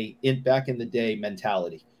the day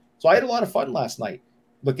mentality. So I had a lot of fun last night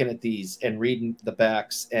looking at these and reading the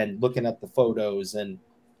backs and looking at the photos, and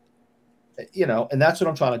and that's what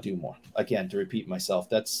I'm trying to do more. Again, to repeat myself,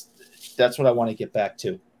 that's what I want to get back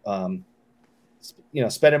to.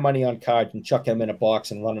 Spending money on cards and chucking them in a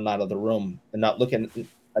box and running out of the room and not looking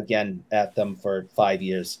again at them for 5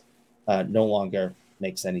 years no longer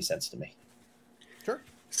makes any sense to me. Sure.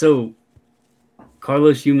 So,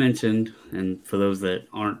 Carlos, you mentioned, and for those that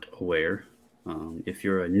aren't aware, if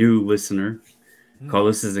you're a new listener,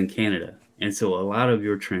 Carlos is in Canada. And so a lot of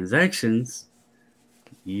your transactions,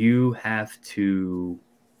 you have to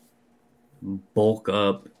bulk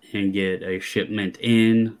up and get a shipment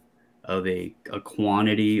in of a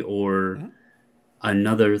quantity or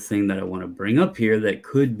another thing that I want to bring up here that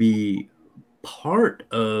could be part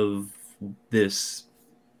of this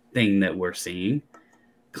thing that we're seeing.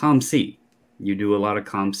 ComC. You do a lot of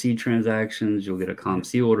ComC transactions. You'll get a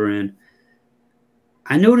ComC order in.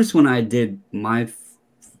 I noticed when I did my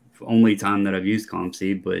only time that I've used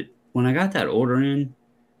ComC, but when I got that order in,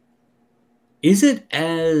 is it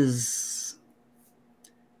as,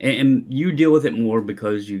 and you deal with it more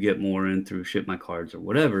because you get more in through Ship My Cards or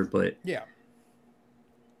whatever, but yeah,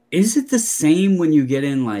 is it the same when you get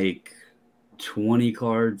in like 20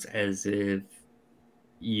 cards as if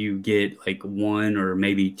you get like one or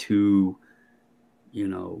maybe two,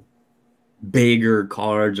 bigger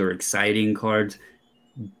cards or exciting cards?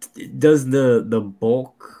 Does the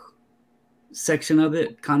bulk section of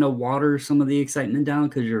it kind of water some of the excitement down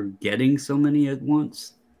because you're getting so many at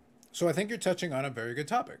once? So I think you're touching on a very good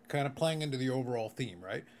topic, kind of playing into the overall theme,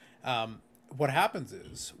 right? What happens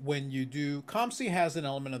is when you do, ComC has an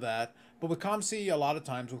element of that, but with ComC, a lot of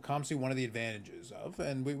times with ComC, one of the advantages of,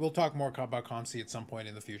 and we will talk more about ComC at some point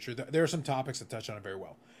in the future. There are some topics that touch on it very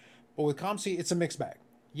well, but with ComC, it's a mixed bag.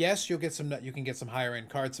 Yes, you can get some higher end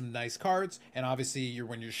cards, some nice cards, and obviously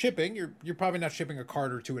when you're shipping, you're probably not shipping a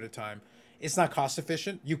card or two at a time. It's not cost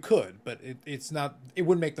efficient. You could, but it's not. It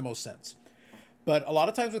wouldn't make the most sense. But a lot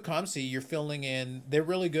of times with ComC, you're filling in. They're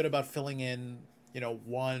really good about filling in, $1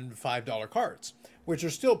 $5 cards, which are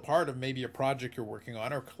still part of maybe a project you're working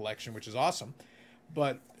on or a collection, which is awesome.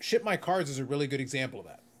 But Ship My Cards is a really good example of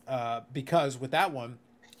that because with that one,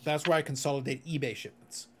 that's where I consolidate eBay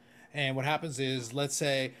shipments. And what happens is, let's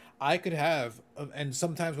say I could have, and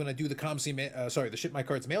sometimes when I do the the Ship My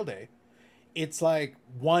Cards mail day, it's like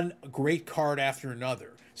one great card after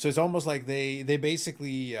another. So it's almost like they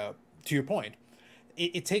basically, to your point,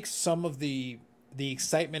 it takes some of the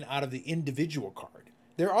excitement out of the individual card.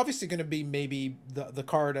 They're obviously going to be maybe the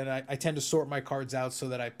card, and I tend to sort my cards out so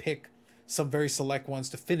that I pick some very select ones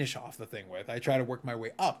to finish off the thing with. I try to work my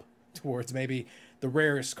way up towards maybe the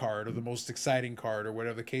rarest card or the most exciting card or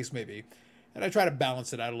whatever the case may be. And I try to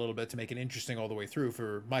balance it out a little bit to make it interesting all the way through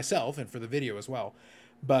for myself and for the video as well.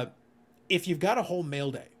 But if you've got a whole mail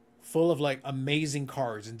day full of like amazing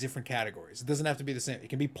cards in different categories, it doesn't have to be the same. It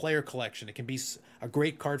can be player collection. It can be a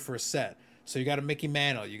great card for a set. So you got a Mickey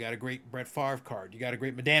Mantle, you got a great Brett Favre card, you got a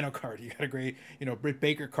great Medano card, you got a great, Britt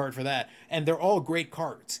Baker card for that. And they're all great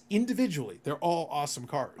cards. Individually, they're all awesome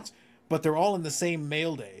cards. But they're all in the same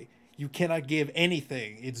mail day. You cannot give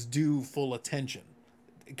anything its due full attention.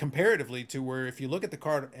 Comparatively to where if you look at the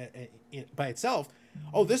card by itself,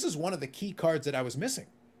 oh, this is one of the key cards that I was missing.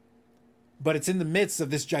 But it's in the midst of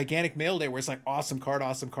this gigantic mail day where it's like awesome card,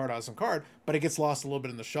 awesome card, awesome card, but it gets lost a little bit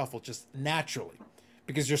in the shuffle just naturally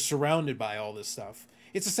because you're surrounded by all this stuff.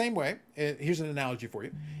 It's the same way. Here's an analogy for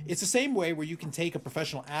you. It's the same way where you can take a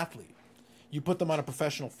professional athlete, you put them on a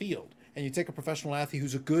professional field, and you take a professional athlete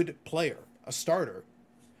who's a good player, a starter,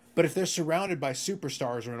 but if they're surrounded by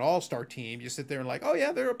superstars or an all-star team, you sit there and like, oh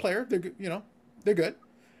yeah, they're a player, they're good, they're good.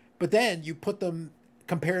 But then you put them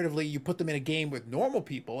comparatively, you put them in a game with normal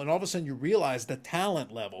people, and all of a sudden you realize the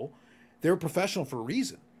talent level, they're a professional for a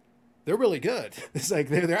reason. They're really good. It's like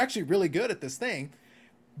they're actually really good at this thing.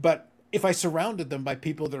 But if I surrounded them by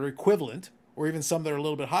people that are equivalent, or even some that are a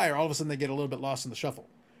little bit higher, all of a sudden they get a little bit lost in the shuffle.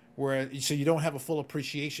 So you don't have a full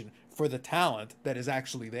appreciation for the talent that is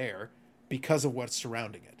actually there because of what's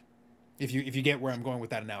surrounding it. If you get where I'm going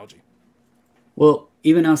with that analogy. Well,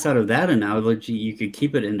 even outside of that analogy, you could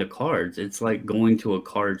keep it into cards. It's like going to a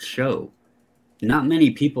card show. not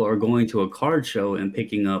many people are going to a card show and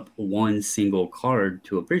picking up one single card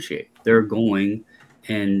to appreciate. They're going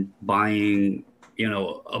and buying,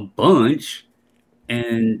 a bunch,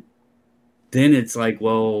 and then it's like,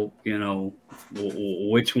 well,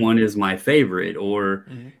 which one is my favorite? Or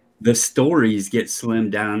Mm-hmm. the stories get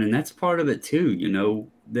slimmed down, and that's part of it too.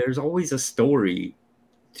 There's always a story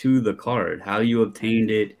to the card, how you obtained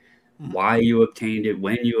it, Mm-hmm. why you obtained it,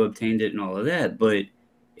 when you obtained it, and all of that. But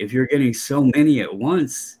if you're getting so many at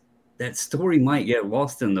once, that story might get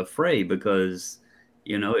lost in the fray because,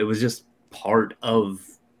 it was just part of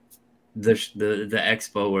the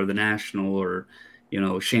expo or the national or,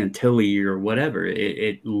 Chantilly or whatever.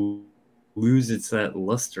 It loses that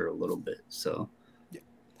luster a little bit. So.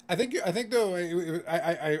 I think though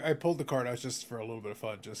I pulled the card out just for a little bit of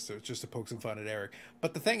fun, just to poke some fun at Eric.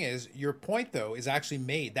 But the thing is, your point though is actually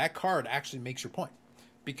made. That card actually makes your point,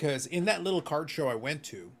 because in that little card show I went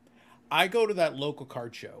to, I go to that local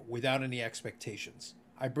card show without any expectations.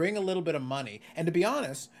 I bring a little bit of money, and to be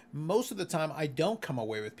honest, most of the time I don't come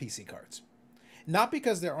away with PC cards. Not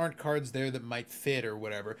because there aren't cards there that might fit or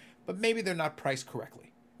whatever, but maybe they're not priced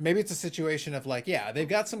correctly. Maybe it's a situation of like, yeah, they've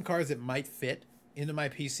got some cards that might fit into my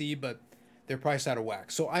PC, but they're priced out of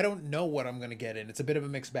whack. So I don't know what I'm going to get in. It's a bit of a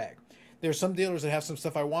mixed bag. There's some dealers that have some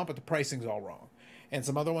stuff I want, but the pricing's all wrong. And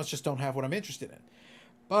some other ones just don't have what I'm interested in.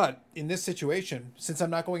 But in this situation, since I'm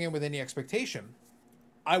not going in with any expectation,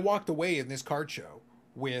 I walked away in this card show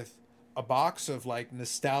with a box of like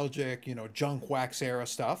nostalgic, junk wax era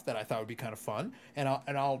stuff that I thought would be kind of fun, and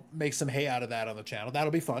I'll make some hay out of that on the channel.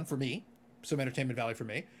 That'll be fun for me, some entertainment value for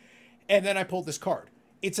me. And then I pulled this card.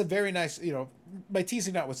 It's a very nice, my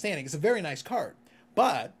teasing notwithstanding, it's a very nice card.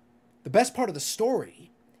 But the best part of the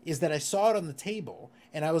story is that I saw it on the table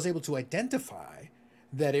and I was able to identify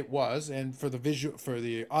that it was, and for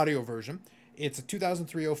the audio version, it's a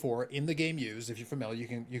 2003-04 in the game used. If you're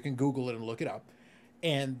familiar, you can Google it and look it up.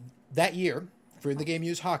 And that year, for in the game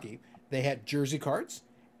used hockey, they had jersey cards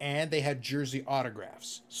and they had jersey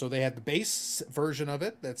autographs. So they had the base version of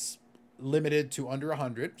it that's limited to under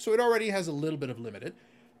 100. So it already has a little bit of limited,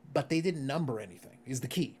 but they didn't number anything, is the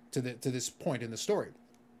key to this point in the story.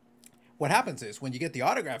 What happens is when you get the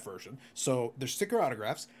autograph version, so there's sticker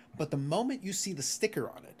autographs, but the moment you see the sticker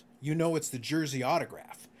on it, you know it's the jersey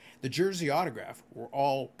autograph. The jersey autograph were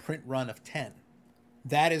all print run of 10.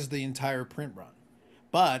 That is the entire print run.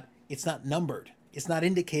 But it's not numbered. It's not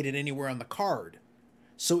indicated anywhere on the card.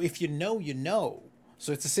 So if you know, you know.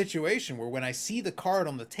 So it's a situation where when I see the card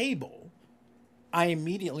on the table, I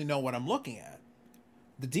immediately know what I'm looking at.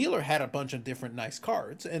 The dealer had a bunch of different nice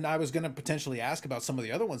cards, and I was going to potentially ask about some of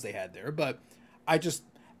the other ones they had there, but I just,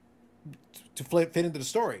 to fit into the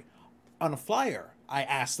story, on a flyer, I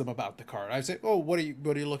asked them about the card. I said, "Oh, what are you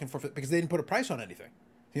looking for?" Because they didn't put a price on anything.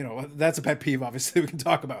 That's a pet peeve, obviously, we can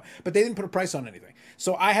talk about. But they didn't put a price on anything.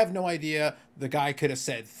 So I have no idea. The guy could have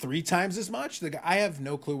said 3 times as much. I have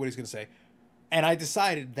no clue what he's going to say. And I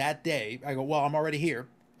decided that day, I go, well, I'm already here.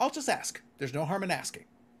 I'll just ask. There's no harm in asking.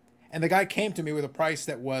 And the guy came to me with a price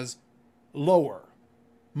that was lower,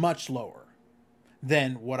 much lower,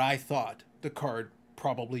 than what I thought the card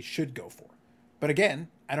probably should go for. But again,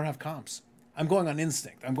 I don't have comps. I'm going on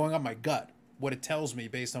instinct. I'm going on my gut, what it tells me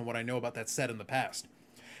based on what I know about that set in the past.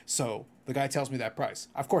 So the guy tells me that price.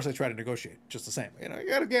 Of course, I try to negotiate just the same. You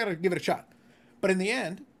gotta give it a shot. But in the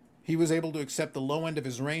end, he was able to accept the low end of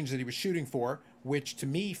his range that he was shooting for, which to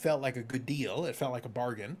me felt like a good deal. It felt like a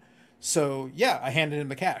bargain. So yeah, I handed him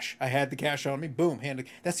the cash. I had the cash on me. Boom, handed.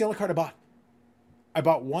 That's the only card I bought. I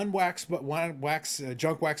bought one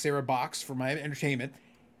junk wax era box for my entertainment,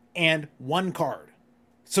 and one card.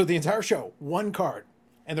 So the entire show, one card.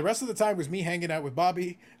 And the rest of the time was me hanging out with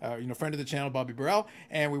Bobby, friend of the channel, Bobby Burrell,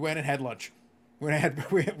 and we went and had lunch.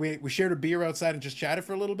 We shared a beer outside and just chatted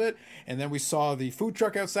for a little bit, and then we saw the food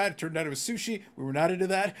truck outside. It turned out it was sushi. We were not into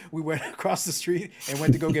that. We went across the street and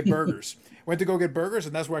went to go get burgers.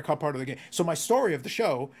 And that's where I caught part of the game. So my story of the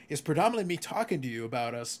show is predominantly me talking to you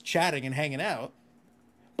about us chatting and hanging out,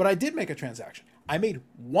 but I did make a transaction. I made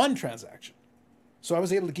one transaction. So I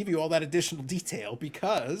was able to give you all that additional detail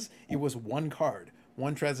because it was one card.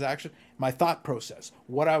 One transaction, my thought process,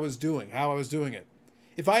 what I was doing, how I was doing it.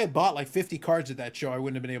 If I had bought like 50 cards at that show, I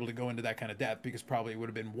wouldn't have been able to go into that kind of depth because probably it would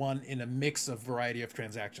have been one in a mix of variety of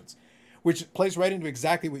transactions, which plays right into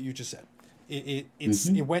exactly what you just said.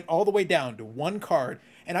 It went all the way down to one card,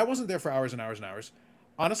 and I wasn't there for hours and hours and hours.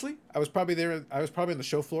 Honestly, I was probably on the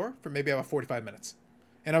show floor for maybe about 45 minutes.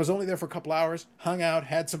 And I was only there for a couple hours, hung out,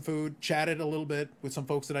 had some food, chatted a little bit with some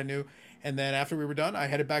folks that I knew. And then after we were done, I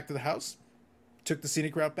headed back to the house, took the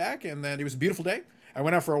scenic route back, and then it was a beautiful day. I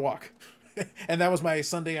went out for a walk. And that was my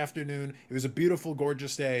Sunday afternoon. It was a beautiful,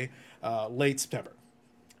 gorgeous day, late September.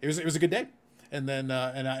 It was a good day, and then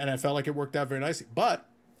and I felt like it worked out very nicely. But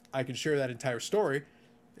I can share that entire story.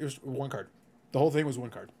 It was one card. The whole thing was one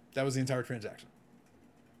card. That was the entire transaction.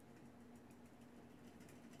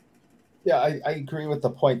 Yeah, I agree with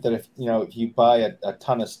the point that if you buy a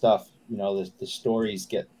ton of stuff, the stories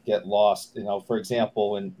get lost. For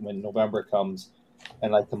example, when November comes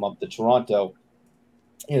and I come up to Toronto,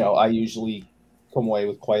 I usually come away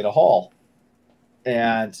with quite a haul.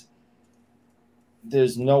 And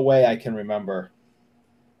there's no way I can remember,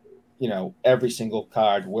 every single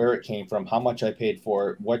card, where it came from, how much I paid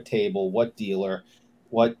for it, what table, what dealer,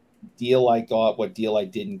 what deal I got, what deal I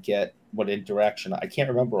didn't get, what interaction. I can't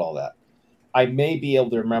remember all that. I may be able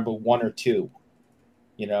to remember one or two.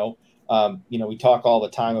 We talk all the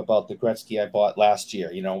time about the Gretzky I bought last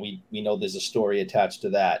year. We know there's a story attached to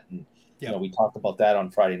that, and Yep. we talk about that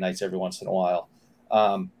on Friday nights every once in a while.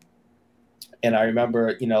 And I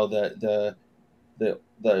remember, the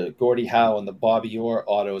Gordie Howe and the Bobby Orr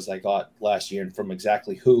autos I got last year, and from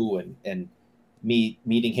exactly who, and me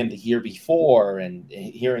meeting him the year before, and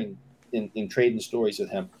hearing in trading stories with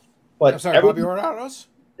him. But I'm sorry, Bobby Orr autos.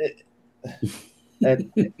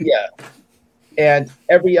 And yeah, and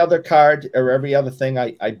every other card or every other thing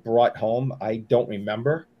I brought home, I don't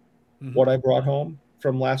remember what I brought home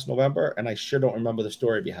from last November, and I sure don't remember the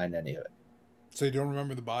story behind any of it. So you don't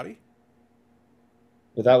remember the body?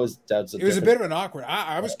 But that's it was a bit of an awkward.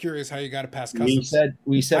 I was curious how you got it past customs.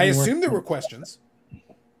 We said I assumed there were questions.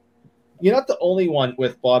 You're not the only one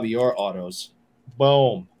with Bobby Orr autos.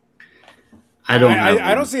 Boom. I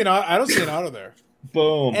don't see an auto there.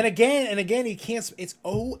 Boom. And again, he can't. It's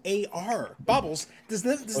OAR. Bobbles. Does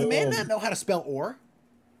the man not know how to spell or?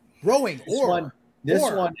 Rowing or. This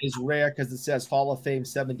one is rare because it says Hall of Fame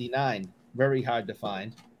 79. Very hard to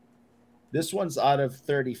find. This one's out of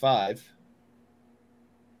 35.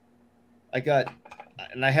 I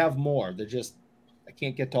have more. They're just, I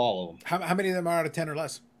can't get to all of them. How many of them are out of 10 or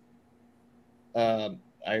less? Well,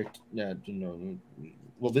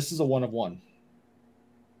 this is a 1 of 1.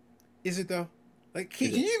 Is it though? Like,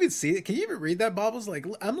 can you even see it? Can you even read that, Bobbles? Like,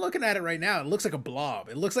 I'm looking at it right now. It looks like a blob.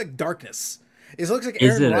 It looks like darkness. It looks like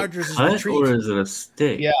Aaron Rodgers' retreat. Or is it a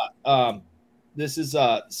stick? Yeah. This is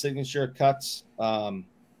signature cuts. I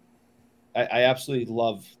absolutely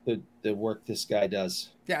love the work this guy does.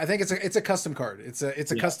 Yeah, I think it's a custom card. It's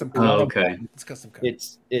a custom card. Oh, okay. It's custom card.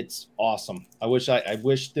 It's awesome. I wish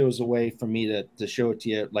there was a way for me to show it to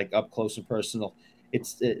you like up close and personal.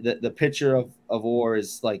 It's the picture of Orr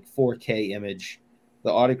is like 4K image.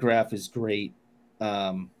 The autograph is great.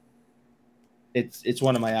 It's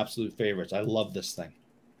one of my absolute favorites. I love this thing,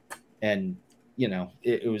 and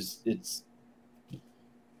it's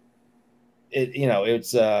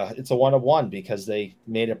a 1 of 1 because they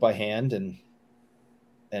made it by hand, and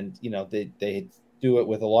they do it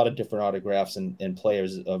with a lot of different autographs and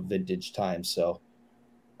players of vintage times. So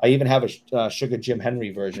I even have a Sugar Jim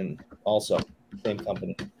Henry version also. Same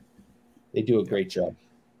company. They do a great job.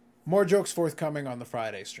 More jokes forthcoming on the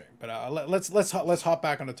Friday stream, but let's hop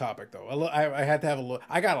back on the topic though. I had to have a look.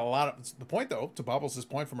 I got a lot of the point though. To Bubbles'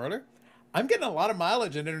 point from earlier, I'm getting a lot of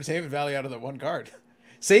mileage and entertainment value out of that one card.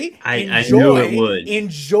 See, I knew it would.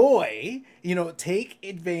 Enjoy. Take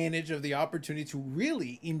advantage of the opportunity to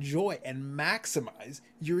really enjoy and maximize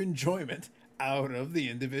your enjoyment out of the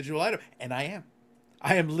individual item. And I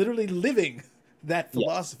am literally living that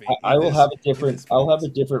philosophy. Yeah. I'll have a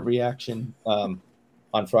different reaction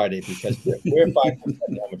on Friday because we're 5%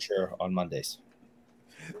 more mature on Mondays.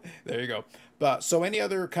 There you go. But so any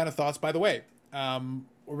other kind of thoughts? By the way,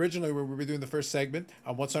 originally we were doing the first segment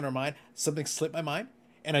on what's on our mind. Something slipped my mind,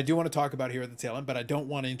 and I do want to talk about it here at the tail end, but I don't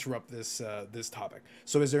want to interrupt this topic.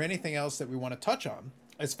 So is there anything else that we want to touch on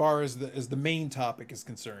as far as the main topic is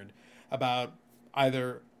concerned about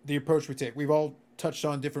either the approach we take? We've all touched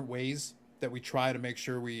on different ways that we try to make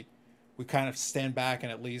sure we kind of stand back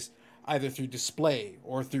and at least either through display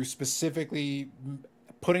or through specifically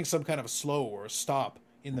putting some kind of a slow or a stop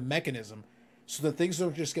in the mechanism so that things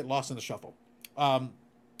don't just get lost in the shuffle. I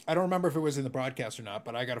don't remember if it was in the broadcast or not,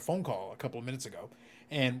 but I got a phone call a couple of minutes ago,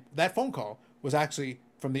 and that phone call was actually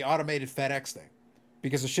from the automated FedEx thing.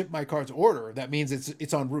 Because to ship my cards order, that means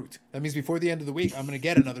it's en route. That means before the end of the week, I'm going to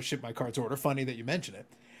get another ship my cards order. Funny that you mention it.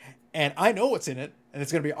 And I know what's in it, and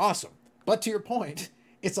it's going to be awesome. But to your point,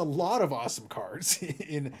 it's a lot of awesome cards.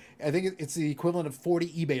 I think it's the equivalent of 40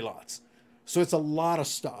 eBay lots. So it's a lot of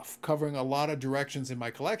stuff covering a lot of directions in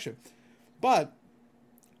my collection. But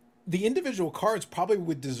the individual cards probably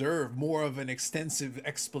would deserve more of an extensive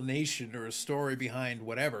explanation or a story behind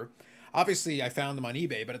whatever. obviously I found them on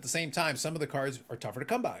eBay, but at the same time, some of the cards are tougher to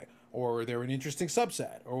come by, or they're an interesting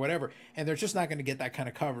subset, or whatever, and they're just not going to get that kind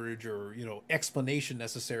of coverage or explanation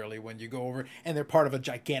necessarily when you go over, and they're part of a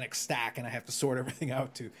gigantic stack, and I have to sort everything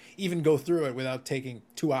out to even go through it without taking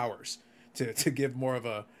 2 hours to give more of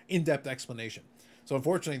a in-depth explanation. So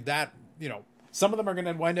unfortunately, that some of them are going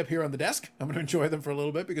to wind up here on the desk. I'm going to enjoy them for a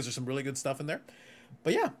little bit because there's some really good stuff in there.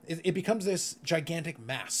 But yeah, it becomes this gigantic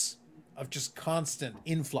mass of just constant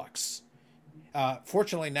influx.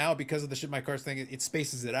 Fortunately now, because of the Ship My Cards thing, it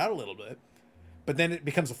spaces it out a little bit, but then it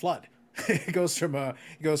becomes a flood. It goes from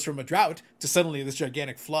a drought to suddenly this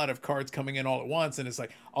gigantic flood of cards coming in all at once, and it's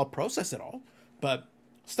like, I'll process it all, but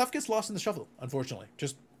stuff gets lost in the shuffle, unfortunately,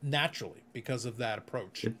 just naturally because of that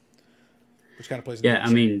approach, which kind of plays. Yeah, I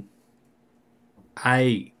mean,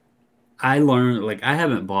 I learned, like, I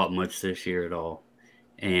haven't bought much this year at all,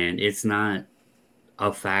 and it's not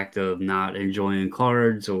a fact of not enjoying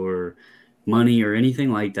cards or money or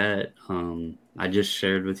anything like that. I just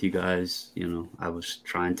shared with you guys, I was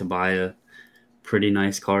trying to buy a pretty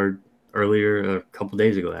nice card earlier, a couple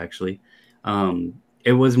days ago, actually.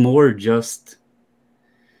 It was more just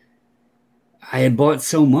I had bought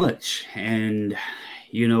so much, and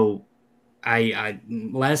I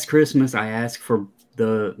last Christmas I asked for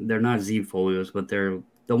they're not Z folios, but they're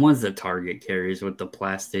the ones that Target carries with the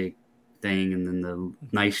plastic thing and then the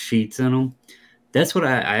nice sheets in them. That's what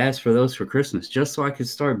I asked for, those for Christmas, just so I could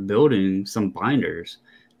start building some binders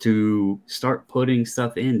to start putting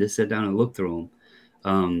stuff in to sit down and look through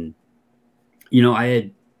them. I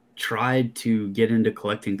had tried to get into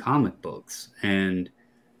collecting comic books, and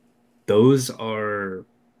those are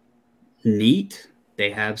neat.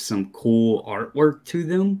 They have some cool artwork to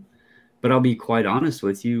them, but I'll be quite honest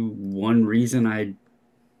with you. One reason I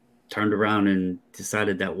turned around and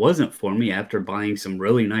decided that wasn't for me after buying some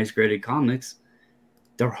really nice graded comics,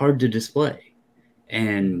 they're hard to display.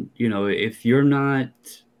 And, if you're not,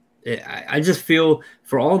 I just feel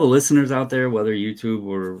for all the listeners out there, whether YouTube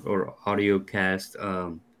or audio cast,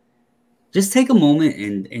 just take a moment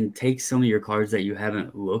and take some of your cards that you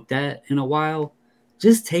haven't looked at in a while.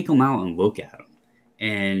 Just take them out and look at them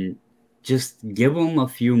and just give them a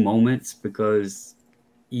few moments, because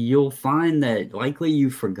you'll find that likely you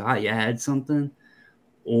forgot you had something,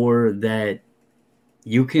 or that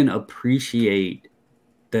you can appreciate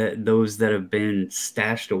those that have been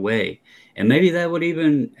stashed away. And maybe that would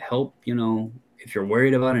even help, if you're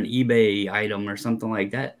worried about an eBay item or something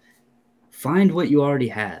like that, find what you already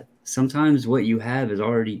have. Sometimes what you have is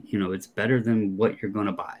already, it's better than what you're going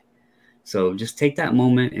to buy. So just take that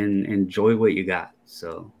moment and enjoy what you got.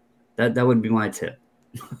 So that would be my tip.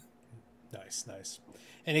 Nice.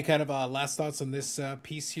 Any kind of last thoughts on this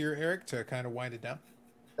piece here, Eric, to kind of wind it down?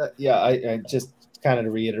 Yeah, I just kind of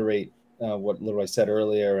to reiterate what Leroy said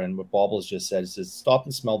earlier and what Baubles just said, is just stop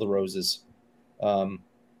and smell the roses. For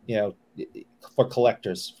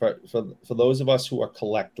collectors, for those of us who are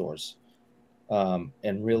collectors,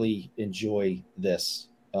 and really enjoy this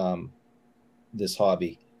this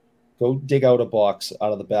hobby, go dig out a box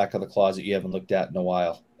out of the back of the closet you haven't looked at in a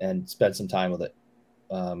while and spend some time with it.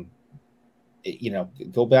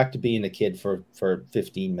 Go back to being a kid for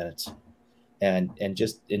 15 minutes and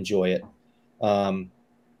just enjoy it.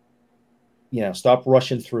 Stop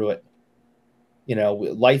rushing through it.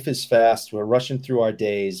 Life is fast. We're rushing through our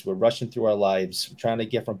days. We're rushing through our lives. We're trying to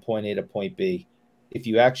get from point A to point B. If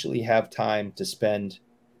you actually have time to spend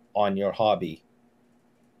on your hobby,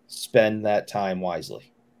 spend that time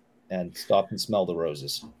wisely and stop and smell the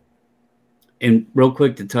roses. And real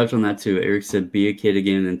quick to touch on that too, Eric said, be a kid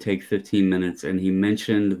again and take 15 minutes. And he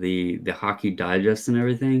mentioned the Hockey Digest and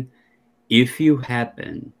everything. If you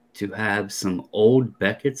happen to have some old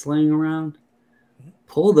Beckett's laying around,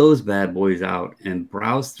 pull those bad boys out and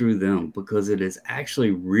browse through them, because it is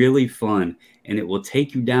actually really fun, and it will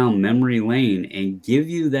take you down memory lane and give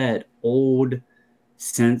you that old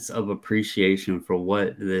sense of appreciation for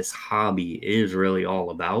what this hobby is really all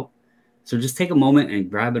about. So just take a moment and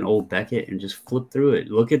grab an old Beckett and just flip through it.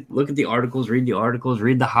 Look at the articles, read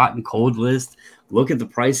the hot and cold list, look at the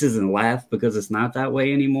prices and laugh, because it's not that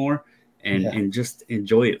way anymore, and just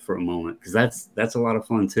enjoy it for a moment, because that's a lot of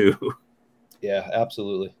fun too. Yeah,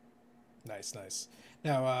 absolutely. Nice.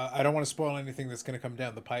 Now, I don't want to spoil anything that's going to come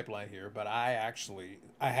down the pipeline here, but I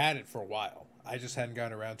had it for a while. I just hadn't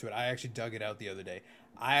gotten around to it. I actually dug it out the other day.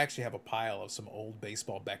 I actually have a pile of some old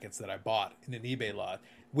baseball Beckett's that I bought in an eBay lot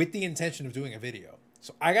with the intention of doing a video.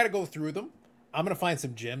 So I got to go through them. I'm going to find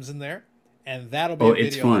some gems in there, and that'll be a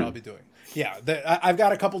video that I'll be doing. Yeah, I've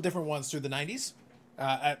got a couple different ones through the 90s.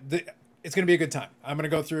 It's gonna be a good time. I'm gonna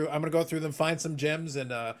go through them, find some gems,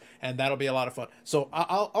 and that'll be a lot of fun. So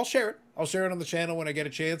I'll share it. I'll share it on the channel when I get a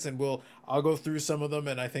chance, and I'll go through some of them,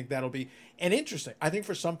 and I think that'll be interesting. I think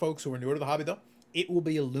for some folks who are newer to the hobby, though, it will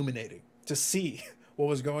be illuminating to see what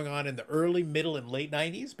was going on in the early, middle, and late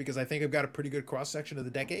 '90s, because I think I've got a pretty good cross section of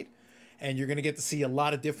the decade, and you're gonna get to see a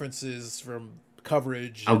lot of differences from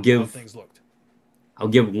coverage and how things looked. I'll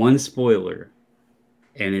give one spoiler.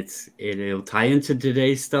 And it'll tie into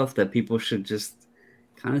today's stuff that people should just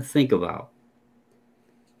kind of think about.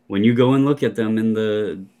 When you go and look at them in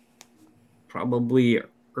the probably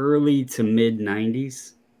early to mid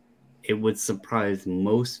 90s, it would surprise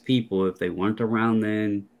most people if they weren't around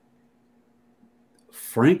then.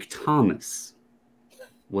 Frank Thomas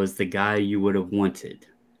was the guy you would have wanted,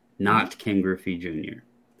 not Ken Griffey Jr.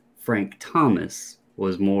 Frank Thomas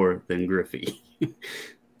was more than Griffey.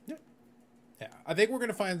 Yeah, I think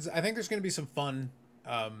there's going to be some fun.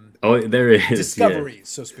 There is discoveries,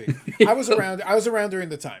 so to speak. I was around during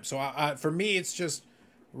the time, so for me, it's just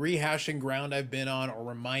rehashing ground I've been on or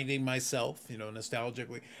reminding myself,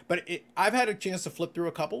 nostalgically. But I've had a chance to flip through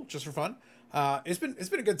a couple just for fun. It's been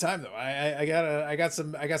a good time though. I got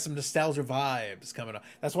some nostalgia vibes coming up.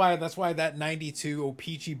 That's why that '92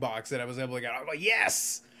 O-Pee-Chee box that I was able to get. I was like,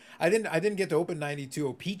 yes. I didn't get to open '92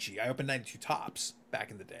 O-Pee-Chee. I opened '92 Tops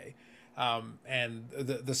back in the day. And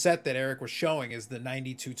the set that Eric was showing is the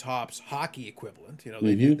 '92 Tops hockey equivalent.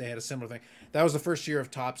 They had a similar thing. That was the first year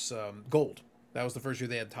of Tops Gold. That was the first year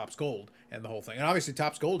they had Tops Gold and the whole thing. And obviously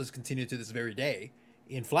Tops Gold has continued to this very day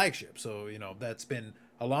in flagship. So that's been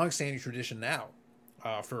a long-standing tradition now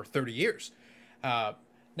for 30 years. Now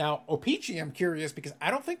O-Pee-Chee, I'm curious because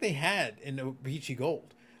I don't think they had an O-Pee-Chee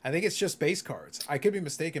Gold. I think it's just base cards. I could be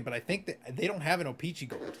mistaken, but I think that they don't have an O-Pee-Chee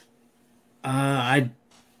Gold. I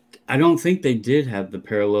don't think they did have the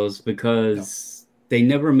parallels because they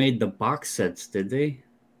never made the box sets, did they?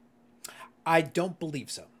 I don't believe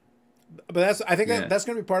so. But that's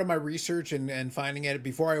going to be part of my research and finding it.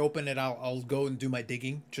 Before I open it, I'll go and do my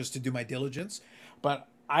digging just to do my diligence. But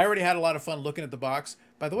I already had a lot of fun looking at the box.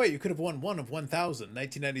 By the way, you could have won one of 1,000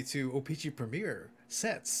 1992 O-Pee-Chee Premier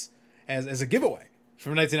sets as a giveaway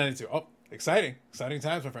from 1992. Oh, exciting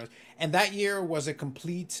times, my friends. And that year was a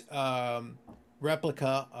complete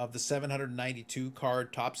replica of the 792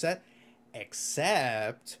 card top set,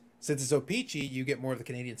 except since it's O-Pee-Chee, you get more of the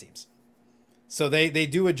Canadian teams. So they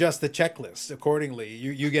do adjust the checklist accordingly.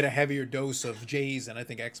 You get a heavier dose of J's and I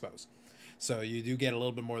think Expos. So you do get a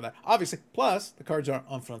little bit more of that. Obviously, plus the cards are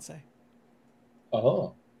en français.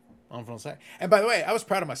 Oh. En français. And by the way, I was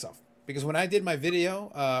proud of myself because when I did my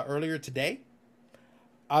video earlier today,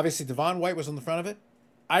 obviously Devon White was on the front of it.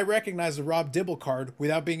 I recognized the Rob Dibble card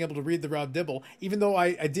without being able to read the Rob Dibble, even though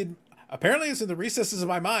I did. Apparently, it's in the recesses of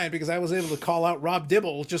my mind because I was able to call out Rob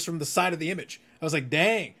Dibble just from the side of the image. I was like,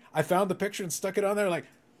 dang, I found the picture and stuck it on there. Like,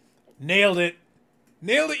 nailed it,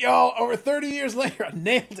 y'all. Over 30 years later, I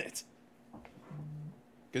nailed it.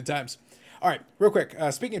 Good times. All right, real quick.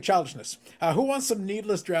 Speaking of childishness, who wants some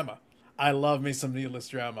needless drama? I love me some needless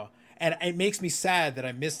drama. And it makes me sad that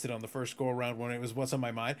I missed it on the first go around when it was what's on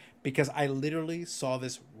my mind, because I literally saw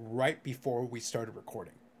this right before we started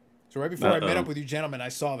recording. So right before I met up with you gentlemen, I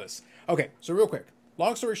saw this. Okay, so real quick.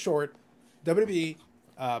 Long story short, WWE,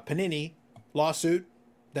 Panini, lawsuit,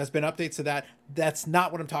 there's been updates to that. That's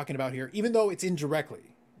not what I'm talking about here, even though it's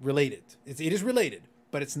indirectly related. It is related,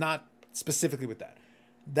 but it's not specifically with that.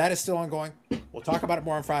 That is still ongoing. We'll talk about it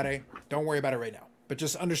more on Friday. Don't worry about it right now. But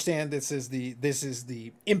just understand this is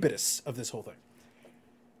the impetus of this whole thing.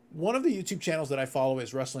 One of the YouTube channels that I follow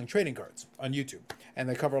is Wrestling Trading Cards on YouTube, and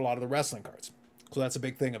they cover a lot of the wrestling cards. So that's a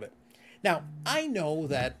big thing of it. Now, I know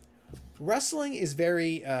that wrestling is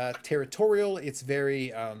very territorial. It's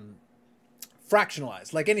very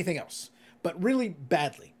fractionalized, like anything else, but really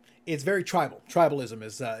badly. It's very tribal. Tribalism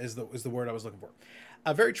is the word I was looking for.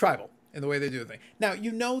 Very tribal in the way they do the thing. Now,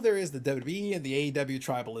 there is the WWE and the AEW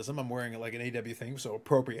tribalism. I'm wearing like an AEW thing, so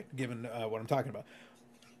appropriate given what I'm talking about.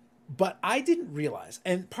 But I didn't realize,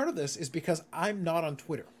 and part of this is because I'm not on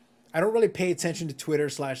Twitter. I don't really pay attention to Twitter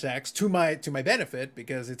 /X to my benefit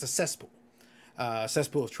because it's a cesspool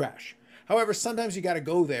of trash. However, sometimes you got to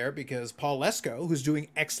go there because Paul Lesko, who's doing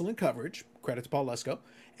excellent coverage, credit to Paul Lesko,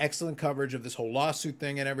 excellent coverage of this whole lawsuit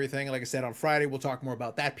thing and everything. Like I said, on Friday, we'll talk more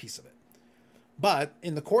about that piece of it. But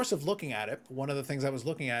in the course of looking at it, one of the things I was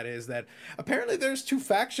looking at is that apparently there's two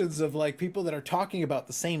factions of like people that are talking about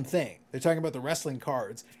the same thing. They're talking about the wrestling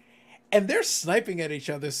cards, and they're sniping at each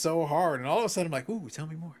other so hard. And all of a sudden I'm like, ooh, tell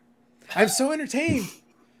me more. I'm so entertained.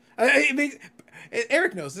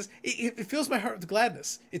 Eric knows this. It fills my heart with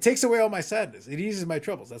gladness. It takes away all my sadness. It eases my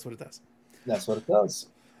troubles. That's what it does. That's what it does.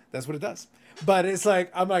 That's what it does. But it's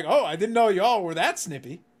like, I'm like, oh, I didn't know y'all were that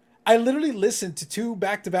snippy. I literally listened to 2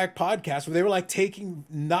 back-to-back podcasts where they were like taking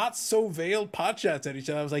not so veiled pot shots at each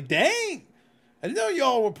other. I was like, dang, I didn't know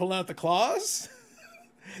y'all were pulling out the claws.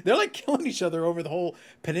 They're like killing each other over the whole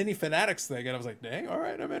Panini Fanatics thing. And I was like, dang, all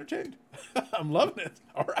right, I'm entertained. I'm loving it.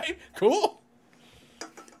 All right, cool.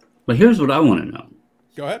 But here's what I want to know.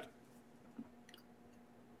 Go ahead.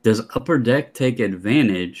 Does Upper Deck take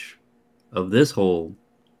advantage of this whole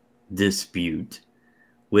dispute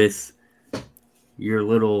with your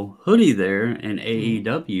little hoodie there in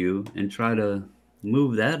AEW and try to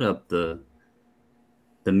move that up the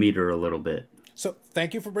meter a little bit? So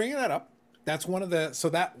thank you for bringing that up. That's one of the, so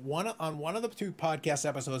that one on one of the 2 podcast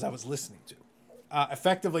episodes I was listening to,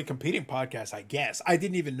 effectively competing podcasts, I guess. I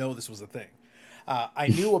didn't even know this was a thing. I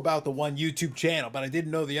knew about the one YouTube channel, but I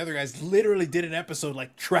didn't know the other guys literally did an episode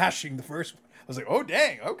like trashing the first one. I was like, oh,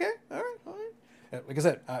 dang. Okay. All right. Like I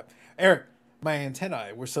said, Eric, my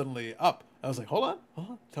antennae were suddenly up. I was like, hold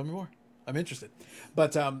on. Tell me more. I'm interested.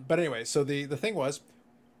 But anyway, so the thing was,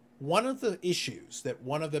 one of the issues that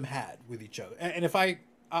one of them had with each other, and if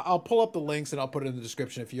I'll pull up the links and I'll put it in the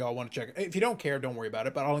description if you all want to check it. If you don't care, don't worry about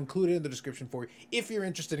it, but I'll include it in the description for you if you're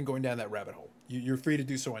interested in going down that rabbit hole. You're free to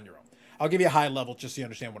do so on your own. I'll give you a high level just so you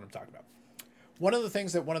understand what I'm talking about. One of the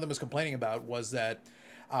things that one of them was complaining about was that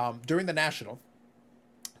during the National,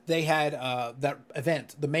 they had that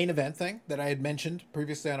event, the main event thing that I had mentioned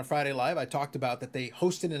previously on a Friday Live. I talked about that they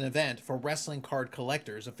hosted an event for wrestling card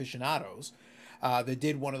collectors, aficionados. They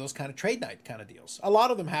did one of those kind of trade night kind of deals. A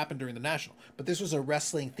lot of them happened during the National, but this was a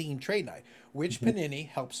wrestling themed trade night, which Panini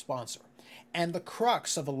helped sponsor. And the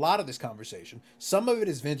crux of a lot of this conversation, some of it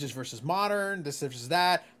is vintage versus modern, this versus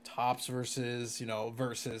that, Topps versus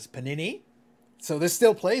Panini. So this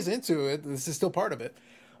still plays into it. This is still part of it.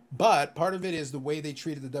 But part of it is the way they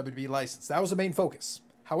treated the WWE license. That was the main focus.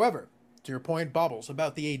 However, to your point, Bubbles,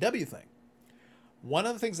 about the AEW thing, one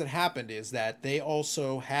of the things that happened is that they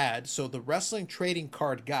also had, so the wrestling trading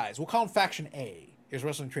card guys, we'll call them Faction A, is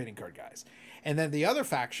wrestling trading card guys. And then the other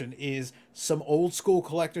faction is some old school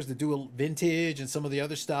collectors that do a vintage and some of the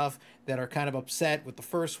other stuff that are kind of upset with the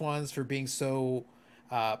first ones for being so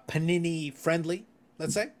Panini friendly,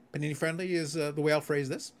 let's say. Panini friendly is the way I'll phrase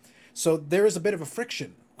this. So there is a bit of a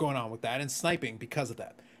friction going on with that and sniping because of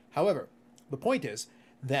that. However, the point is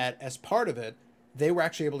that as part of it, they were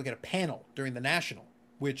actually able to get a panel during the National,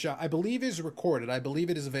 which I believe is recorded. I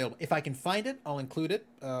believe it is available. If I can find it, I'll include it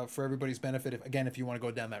for everybody's benefit, if you want to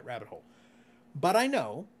go down that rabbit hole. But I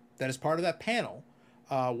know that as part of that panel,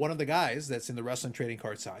 one of the guys that's in the wrestling trading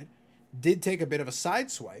card side did take a bit of a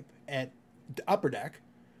sideswipe at Upper Deck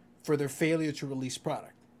for their failure to release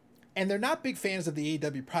product. And they're not big fans of the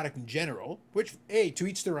AEW product in general, which, hey, to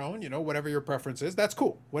each their own, whatever your preference is, that's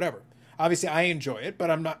cool, whatever. Obviously, I enjoy it, but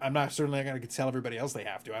I'm not certainly going to tell everybody else they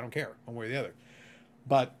have to. I don't care one way or the other.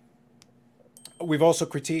 But we've also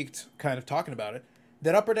critiqued, kind of talking about it,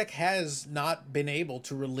 that Upper Deck has not been able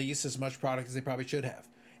to release as much product as they probably should have.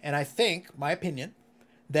 And I think, my opinion,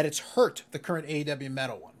 that it's hurt the current AEW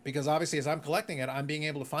metal one. Because obviously, as I'm collecting it, I'm being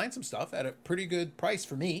able to find some stuff at a pretty good price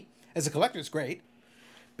for me. As a collector, it's great.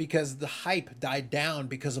 Because the hype died down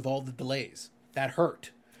because of all the delays. That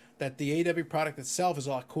hurt. That the AEW product itself is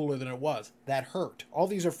a lot cooler than it was. That hurt. All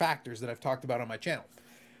these are factors that I've talked about on my channel.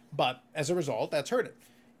 But as a result, that's hurt it.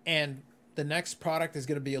 And the next product is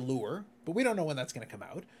going to be a lure, but we don't know when that's going to come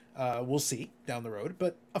out. We'll see down the road.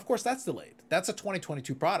 But of course, that's delayed. That's a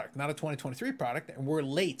 2022 product, not a 2023 product. And we're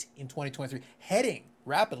late in 2023, heading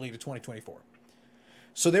rapidly to 2024.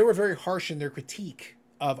 So they were very harsh in their critique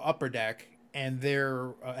of Upper Deck and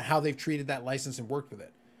their how they've treated that license and worked with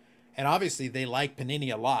it. And obviously, they like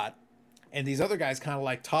Panini a lot, and these other guys kind of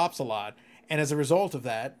like Topps a lot. And as a result of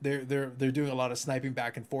that, they're doing a lot of sniping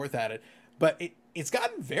back and forth at it. But it's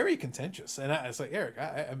gotten very contentious, and it's like, Eric,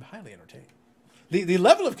 I'm highly entertained. The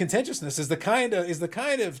level of contentiousness is the kind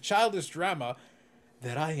of childish drama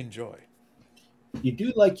that I enjoy. You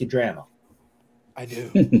do like your drama. I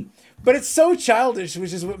do. But it's so childish,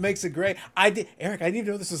 which is what makes it great. Eric, I didn't even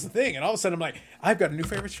know this was a thing. And all of a sudden, I'm like, I've got a new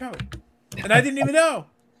favorite show. And I didn't even know.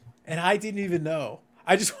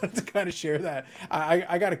 I just wanted to kind of share that.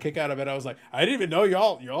 I got a kick out of it. I was like, I didn't even know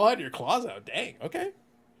y'all had your claws out. Dang, okay.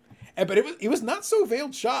 But it was not so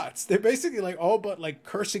veiled shots. They're basically like all but like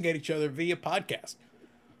cursing at each other via podcast.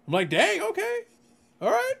 I'm like, dang, okay.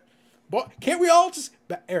 All right. But can't we all just,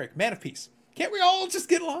 Eric, man of peace, can't we all just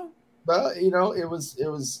get along? Well, it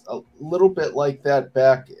was a little bit like that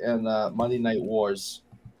back in Monday Night Wars.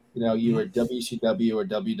 You were WCW or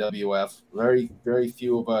WWF. Very, very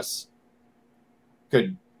few of us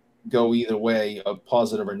could go either way,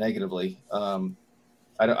 positive or negatively.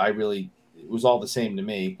 I really, it was all the same to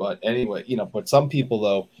me. But anyway, but some people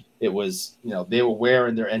though, it was, they were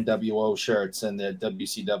wearing their NWO shirts and their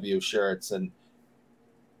WCW shirts, and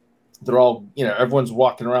they're all, everyone's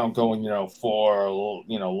walking around going, for,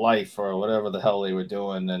 life or whatever the hell they were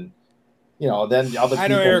doing. And, then other I people.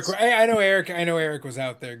 know Eric. I know Eric was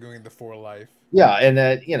out there going the for life. Yeah. And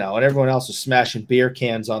then, and everyone else was smashing beer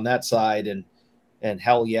cans on that side and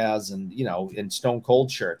hell yeahs and, and Stone Cold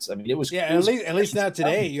shirts. I mean, it was. Yeah, it was at least now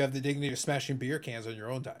today you have the dignity of smashing beer cans on your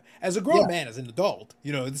own time. As a grown man, as an adult,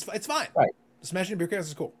 it's fine. Right. Smashing beer cans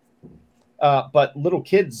is cool. But little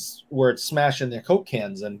kids were smashing their Coke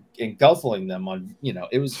cans and guzzling them on,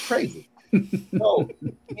 it was crazy. So,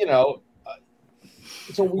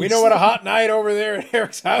 so we know what a hot night over there at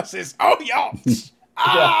Eric's house is. Oh, y'all.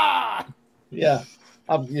 Yeah.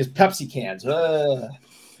 Pepsi cans. So,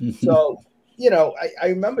 I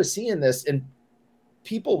remember seeing this, and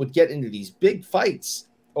people would get into these big fights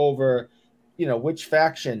over, which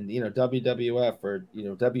faction, WWF or,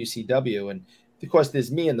 WCW. And of course,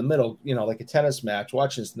 there's me in the middle, like a tennis match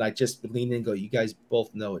watching this, and I just lean in and go, you guys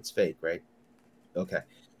both know it's fake, right? Okay.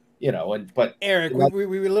 But Eric,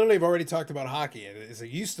 we literally have already talked about hockey, and it's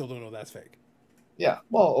like, you still don't know that's fake. Yeah.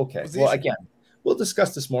 Well, okay. Well, again, we'll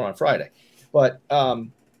discuss this more on Friday. But I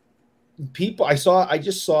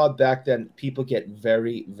just saw back then people get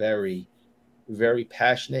very, very, very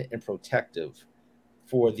passionate and protective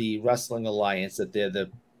for the Wrestling Alliance that they're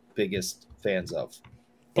the biggest fans of.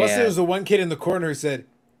 Plus, there was the one kid in the corner who said,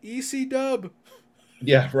 EC Dub.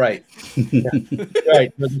 Yeah, right. Yeah.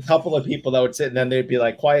 Right. There's a couple of people that would sit, and then they'd be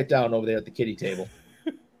like, quiet down over there at the kiddie table.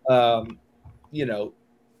 So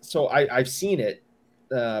I've seen it,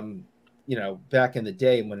 back in the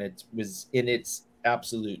day when it was in its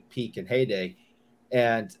absolute peak and heyday.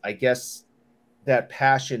 And I guess that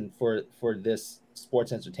passion for this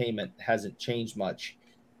sports entertainment hasn't changed much.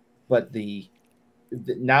 But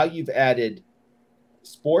now you've added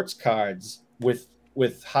sports cards with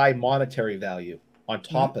high monetary value on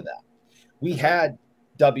top of that. We had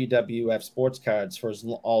WWF sports cards for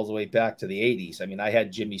all the way back to the 80s. I mean, I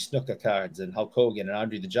had Jimmy Snuka cards and Hulk Hogan and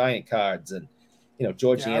Andre the Giant cards and,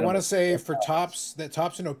 George. Yeah, I want to say for Topps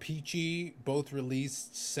and O-Pee-Chee both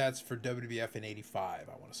released sets for WWF in '85.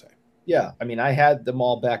 I want to say. Yeah, I mean, I had them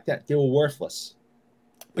all back then. They were worthless.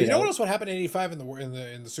 But you know what else? What happened in '85 in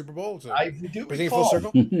the Super Bowl? So, I do recall. Full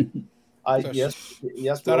circle. Yes. They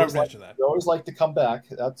always like to come back.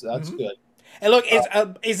 That's good. And look,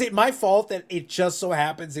 is it my fault that it just so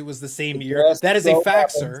happens it was the same year? That is a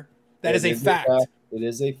fact, sir. That is a fact. It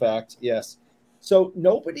is a fact. Yes. So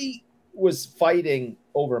nobody was fighting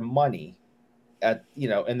over money and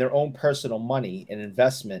their own personal money and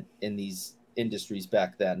investment in these industries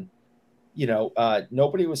back then.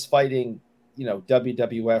 Nobody was fighting,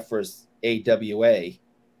 WWF versus AWA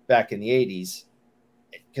back in the 80s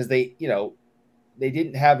because they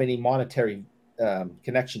didn't have any monetary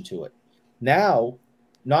connection to it. Now,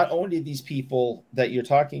 not only do these people that you're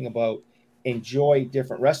talking about enjoy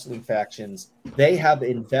different wrestling factions, they have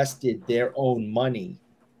invested their own money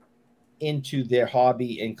into their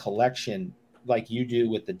hobby and collection, like you do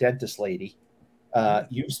with the dentist lady.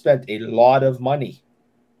 You've spent a lot of money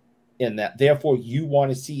in that. Therefore, you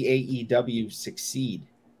want to see AEW succeed.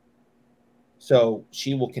 So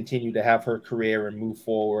she will continue to have her career and move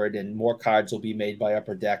forward, and more cards will be made by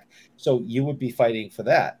Upper Deck. So you would be fighting for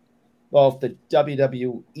that. Well, if the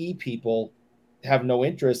WWE people have no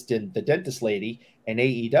interest in the dentist lady and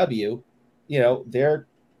AEW, they're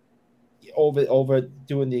over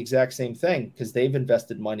doing the exact same thing because they've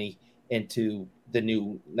invested money into the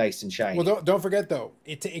new nice and shiny. Well, don't forget though,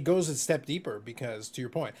 it goes a step deeper because, to your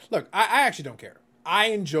point, look, I actually don't care. I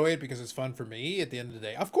enjoy it because it's fun for me. At the end of the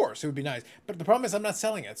day, of course, it would be nice, but the problem is I'm not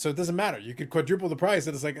selling it, so it doesn't matter. You could quadruple the price,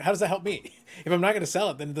 and it's like, how does that help me? If I'm not going to sell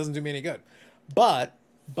it, then it doesn't do me any good. But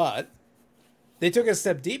they took it a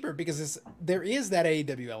step deeper because there is that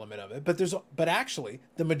AEW element of it, but actually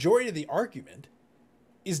the majority of the argument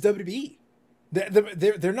is WWE.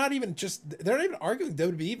 They're not even arguing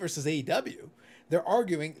WWE versus AEW. They're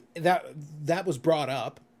arguing that was brought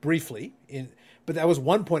up briefly but that was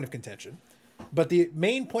one point of contention. But the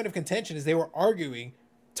main point of contention is they were arguing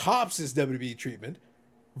Topps' WWE treatment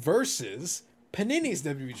versus Panini's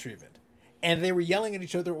WWE treatment. And they were yelling at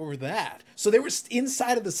each other over that. So they were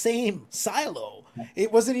inside of the same silo.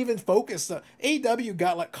 It wasn't even focused. AEW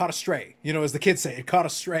got caught astray, as the kids say, it caught a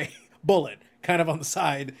stray bullet kind of on the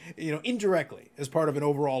side, indirectly as part of an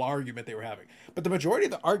overall argument they were having. But the majority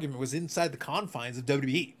of the argument was inside the confines of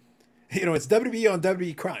WWE. It's WWE on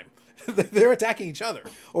WWE crime. They're attacking each other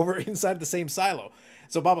over inside the same silo.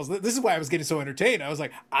 So, Bubbles, this is why I was getting so entertained. I was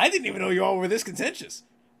like, I didn't even know you all were this contentious.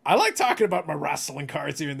 I like talking about my wrestling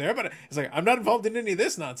cards here and there, but it's like I'm not involved in any of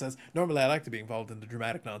this nonsense. Normally, I like to be involved in the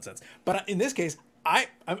dramatic nonsense, but in this case, I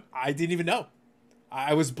didn't even know.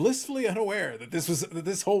 I was blissfully unaware that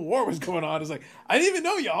this whole war was going on. It's like I didn't even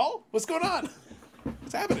know, y'all. What's going on?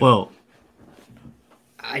 What's happening? Well,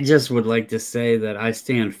 I just would like to say that I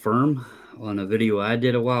stand firm on a video I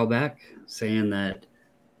did a while back saying that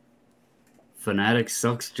Fnatic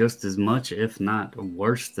sucks just as much, if not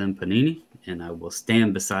worse, than Panini, and I will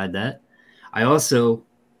stand beside that. I also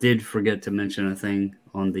did forget to mention a thing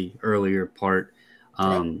on the earlier part.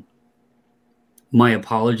 My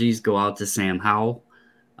apologies go out to Sam Howell.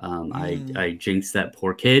 I jinxed that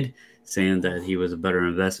poor kid, saying that he was a better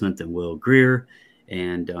investment than Will Greer,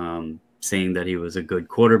 and saying that he was a good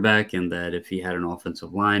quarterback and that if he had an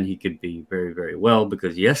offensive line, he could be very, very well,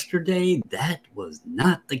 because yesterday that was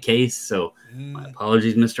not the case. So my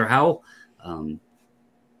apologies, Mr. Howell.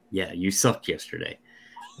 Yeah, you sucked yesterday.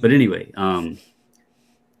 But anyway,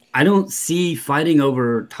 I don't see fighting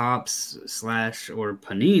over Topps / or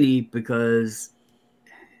Panini because,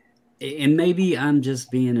 and maybe I'm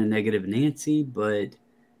just being a negative Nancy, but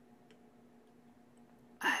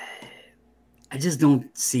I just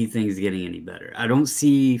don't see things getting any better. I don't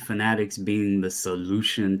see Fanatics being the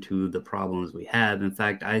solution to the problems we have. In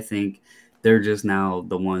fact, I think they're just now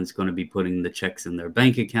the ones going to be putting the checks in their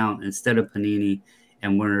bank account instead of Panini,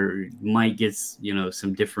 and we might get,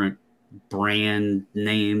 some different brand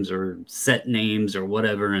names or set names or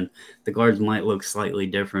whatever, and the cards might look slightly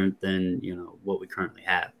different than what we currently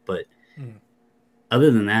have. But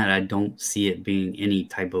other than that, I don't see it being any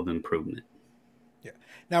type of improvement.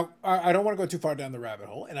 Now, I don't want to go too far down the rabbit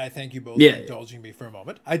hole, and I thank you both for indulging me for a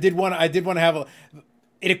moment. I did want to have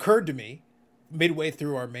it occurred to me midway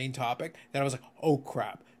through our main topic that I was like, oh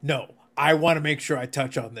crap, no, I want to make sure I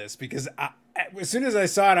touch on this, because as soon as I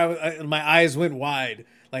saw it, my eyes went wide,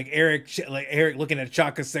 like Eric looking at a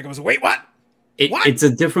chocolate stick. I was like, wait, what? It's a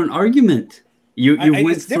different argument. You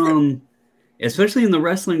went from, especially in the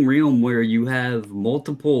wrestling realm where you have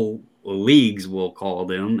multiple leagues, we'll call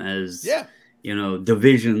them, as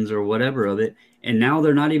divisions or whatever of it, and now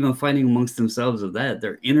they're not even fighting amongst themselves of that.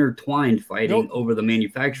 They're intertwined fighting over the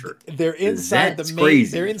manufacturer. They're inside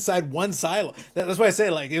crazy. They're inside one silo. That's why I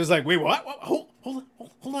say, like, it was like, wait, what? Hold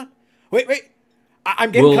on. Wait.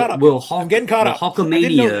 I'm getting caught up. I'm getting caught up.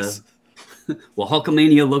 Hulkamania, will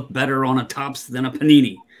Hulkamania look better on a Topps than a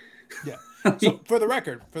Panini? Yeah. So for the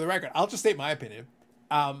record, I'll just state my opinion.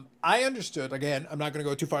 I understood. Again, I'm not going to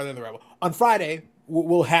go too far down the rabbit. On Friday,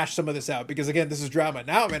 we'll hash some of this out, because again, this is drama.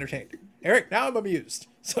 Now I'm entertained, Eric. Now I'm amused.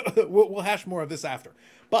 So we'll hash more of this after.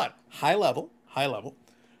 But high level.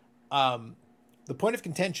 The point of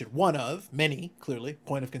contention, one of many, clearly,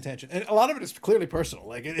 point of contention, and a lot of it is clearly personal.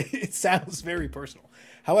 Like it sounds very personal.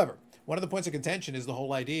 However, one of the points of contention is the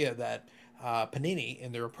whole idea that Panini,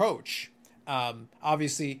 in their approach,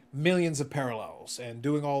 obviously millions of parallels and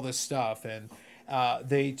doing all this stuff, and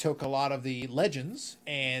they took a lot of the legends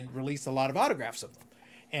and released a lot of autographs of them.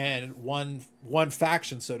 And one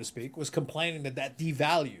faction, so to speak, was complaining that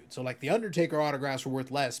devalued. So like the Undertaker autographs were worth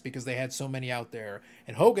less because they had so many out there,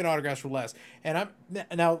 and Hogan autographs were less. And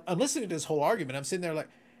I'm listening to this whole argument. I'm sitting there like,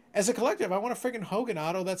 as a collective, I want a freaking Hogan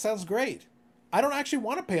auto. That sounds great. I don't actually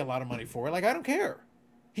want to pay a lot of money for it. Like, I don't care.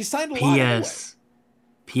 He signed a lot anyway.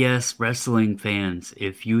 P.S. Wrestling fans,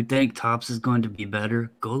 if you think Topps is going to be better,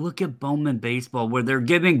 go look at Bowman Baseball, where they're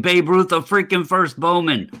giving Babe Ruth a freaking first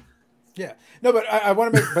Bowman. Yeah. No, but I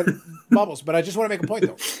want to make Bubbles, but I just want to make a point,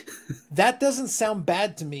 though. That doesn't sound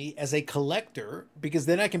bad to me as a collector, because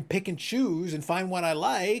then I can pick and choose and find what I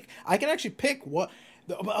like. I can actually pick what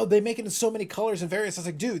they make it in so many colors and various. I was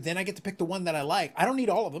like, dude, then I get to pick the one that I like. I don't need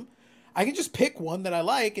all of them. I can just pick one that I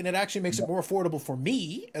like, and it actually makes it more affordable for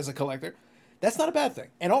me as a collector. That's not a bad thing.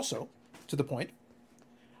 And also, to the point,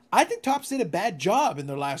 I think Topps did a bad job in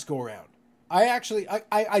their last go-around.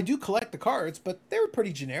 I do collect the cards, but they were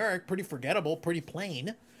pretty generic, pretty forgettable, pretty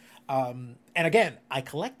plain. And again, I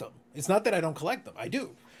collect them. It's not that I don't collect them. I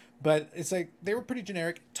do. But it's like they were pretty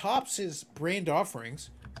generic. Topps' brand offerings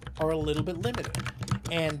are a little bit limited.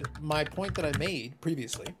 And my point that I made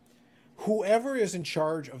previously, whoever is in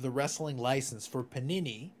charge of the wrestling license for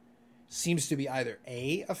Panini seems to be either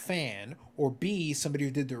A, a fan, or B, somebody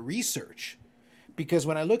who did their research. Because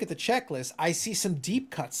when I look at the checklist, I see some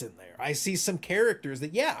deep cuts in there. I see some characters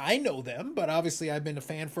that, yeah, I know them, but obviously I've been a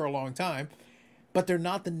fan for a long time. But they're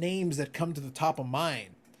not the names that come to the top of mind.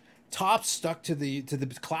 Topps stuck to the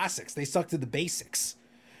classics. They stuck to the basics.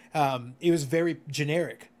 It was very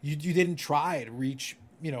generic. You didn't try to reach,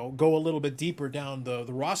 go a little bit deeper down the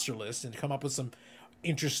roster list and come up with some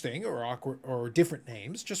interesting or awkward or different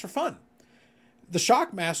names just for fun. the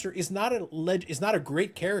Shockmaster is not a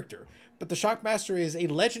great character, but the Shockmaster is a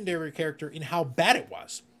legendary character in how bad it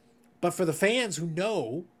was. But for the fans who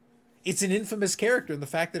know, it's an infamous character, and the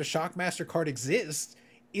fact that a Shockmaster card exists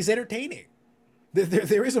is entertaining.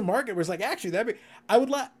 There is a market where it's like, actually,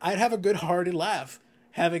 I'd have a good hearted laugh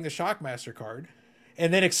having a Shockmaster card,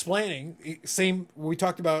 and then explaining same we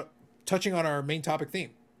talked about, touching on our main topic theme.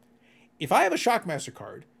 If I have a Shockmaster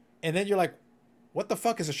card, and then you're like, what the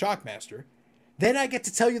fuck is a Shockmaster? Then I get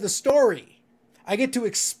to tell you the story. I get to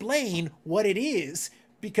explain what it is,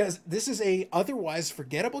 because this is a otherwise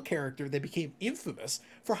forgettable character that became infamous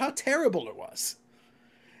for how terrible it was.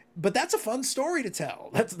 But that's a fun story to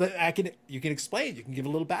tell. You can explain. You can give a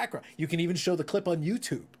little background. You can even show the clip on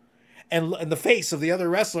YouTube, and the face of the other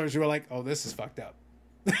wrestlers who are like, "Oh, this is fucked up.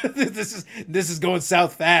 this is going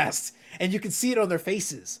south fast," and you can see it on their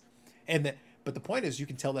faces. But the point is, you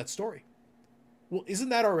can tell that story. Well, isn't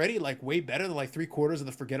that already like way better than like 3/4 of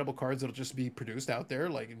the forgettable cards that'll just be produced out there?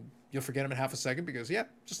 Like, and you'll forget them in half a second because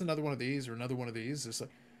just another one of these or another one of these. It's like,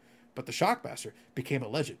 but the Shockmaster became a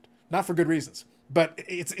legend, not for good reasons, but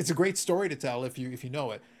it's a great story to tell if you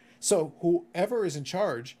know it. So whoever is in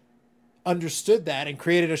charge understood that and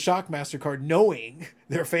created a Shockmaster card, knowing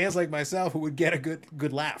there are fans like myself who would get a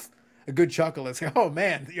good laugh, a good chuckle, and say, "Oh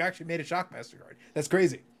man, you actually made a Shockmaster card. That's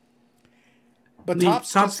crazy." But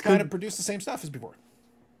Topps just kind of produced the same stuff as before.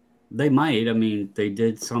 They might. I mean, they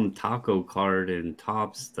did some taco card in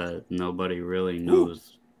Topps that nobody really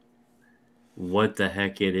knows what the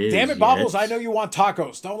heck it is. Damn it, Bobbles! I know you want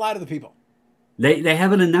tacos. Don't lie to the people. They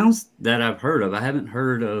haven't announced that I've heard of. I haven't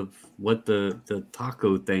heard of what the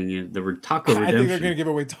taco thing is. The taco redemption. I think they're going to give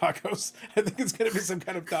away tacos. I think it's going to be some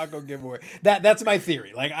kind of taco giveaway. That's my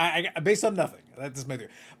theory. Like I based on nothing. That's my theory.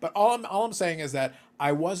 But all I'm saying is that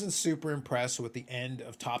I wasn't super impressed with the end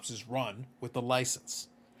of Topps' run with the license.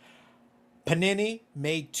 Panini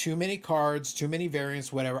made too many cards, too many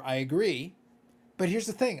variants, whatever. I agree. But here's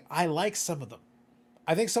the thing. I like some of them.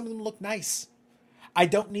 I think some of them look nice. I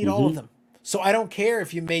don't need all of them. So I don't care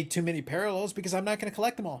if you made too many parallels, because I'm not going to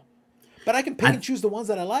collect them all. But I can pick and choose the ones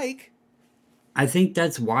that I like. I think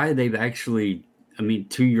that's why they've actually, I mean,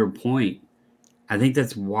 to your point, I think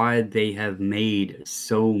that's why they have made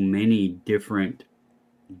so many different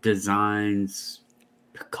designs,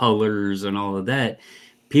 colors, and all of that.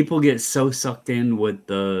 People get so sucked in what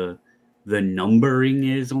the numbering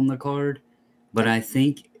is on the card. But I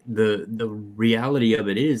think the reality of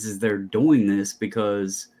it is they're doing this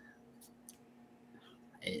because,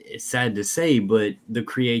 it's sad to say, but the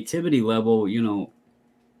creativity level,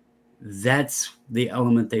 that's the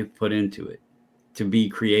element they've put into it. To be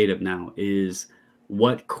creative now is,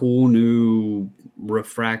 what cool new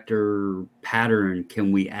refractor pattern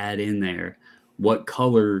can we add in there? What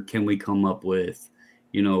color can we come up with?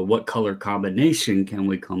 What color combination can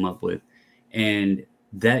we come up with? And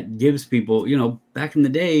that gives people, back in the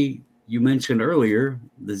day, you mentioned earlier,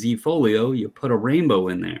 the Z Folio, you put a rainbow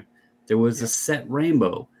in there. There was a set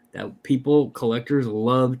rainbow that collectors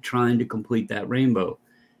loved trying to complete that rainbow.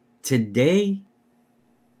 Today,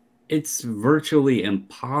 it's virtually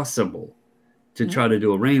impossible to try to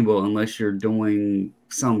do a rainbow unless you're doing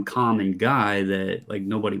some common guy that like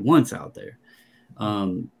nobody wants out there.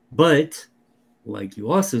 But like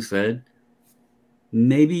you also said,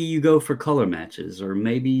 maybe you go for color matches, or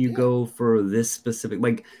maybe you go for this specific,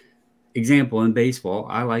 like example in baseball,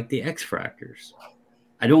 I like the X-Fractors.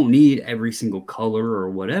 I don't need every single color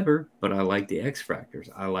or whatever, but I like the X-Fractors.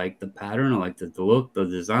 I like the pattern. I like the look, the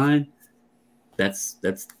design. That's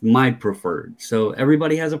my preferred. So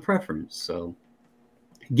everybody has a preference. So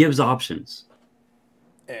it gives options.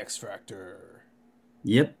 X-Fractor.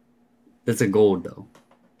 Yep. That's a gold, though.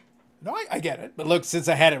 No, I get it. But look, since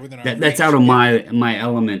I had it within our that's out of my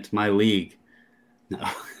element, my league. No,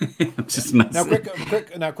 I'm just messing.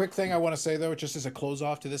 Quick thing I want to say, though, just as a close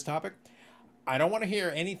off to this topic. I don't want to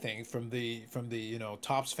hear anything from the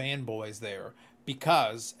Topps fanboys there,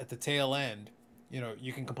 because at the tail end,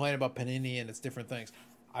 you can complain about Panini and its different things.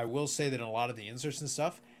 I will say that in a lot of the inserts and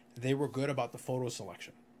stuff, they were good about the photo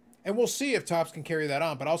selection. And we'll see if Topps can carry that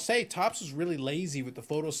on. But I'll say Topps was really lazy with the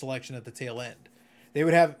photo selection at the tail end. They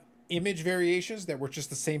would have image variations that were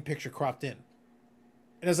just the same picture cropped in.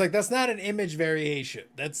 And it's like, that's not an image variation.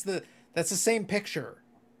 That's the same picture.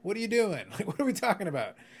 What are you doing? Like, what are we talking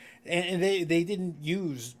about? And they didn't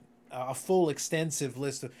use a full extensive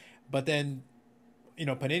list of, but then,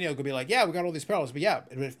 Panini could be like, yeah, we got all these parallels, but yeah,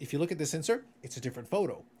 if you look at this insert, it's a different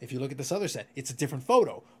photo. If you look at this other set, it's a different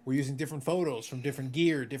photo. We're using different photos from different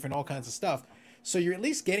gear, different all kinds of stuff. So you're at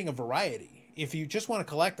least getting a variety. if you just want to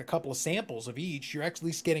collect a couple of samples of each, you're at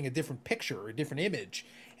least getting a different picture or a different image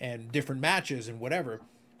and different matches and whatever.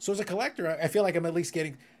 So as a collector, I feel like I'm at least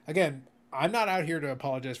getting, again, I'm not out here to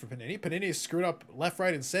apologize for Panini. Panini has screwed up left,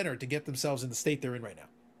 right, and center to get themselves in the state they're in right now.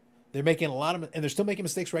 They're making a lot of, and they're still making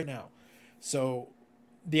mistakes right now. So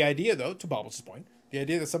the idea, though, to Bobbles' point, the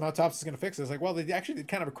idea that somehow Topps is going to fix it is like, well, they actually did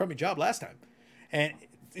kind of a crummy job last time. And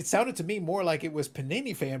it sounded to me more like it was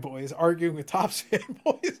Panini fanboys arguing with Topps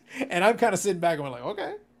fanboys. And I'm kind of sitting back going like,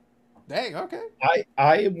 okay, dang, okay.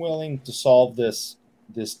 I am willing to solve this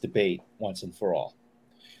debate once and for all.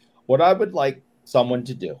 What I would like someone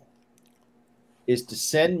to do is to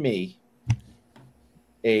send me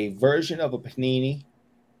a version of a Panini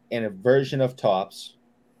and a version of Topps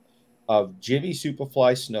of Jimmy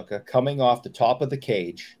Superfly Snuka coming off the top of the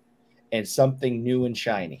cage and something new and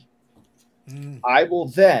shiny. I will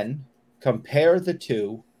then compare the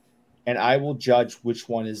two and I will judge which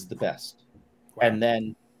one is the best. Wow. And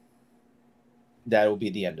then that will be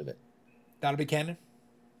the end of it. That'll be canon.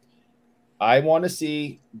 I want to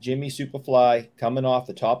see Jimmy Superfly coming off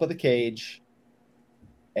the top of the cage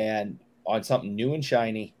and on something new and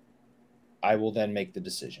shiny. I will then make the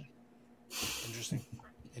decision.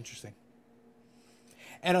 Interesting.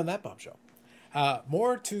 And on that bombshell,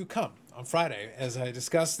 more to come on Friday as I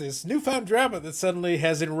discuss this newfound drama that suddenly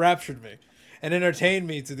has enraptured me and entertained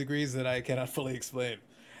me to degrees that I cannot fully explain.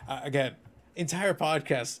 Again, entire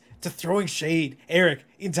podcast to throwing shade. Eric,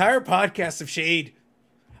 entire podcast of shade.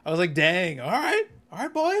 I was like, dang, all right,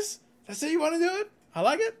 boys. That's how you want to do it? I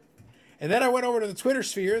like it. And then I went over to the Twitter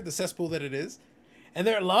sphere, the cesspool that it is, and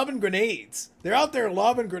they're lobbing grenades. They're out there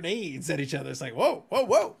lobbing grenades at each other. It's like, whoa.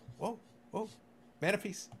 Man of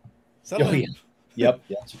peace. Settle in. Yep.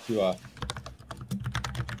 That's what you are.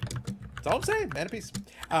 That's all I'm saying. Man of peace.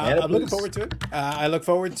 I'm looking forward to it. I look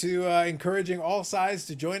forward to encouraging all sides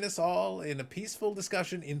to join us all in a peaceful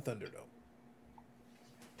discussion in Thunderdome.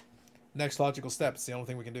 Next logical step. It's the only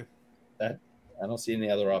thing we can do. I don't see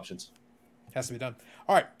any other options. Has to be done.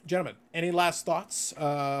 All right, gentlemen, any last thoughts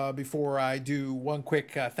before I do one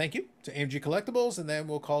quick thank you to AMG Collectibles, and then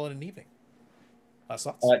we'll call it an evening? Last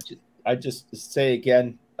thoughts? I just say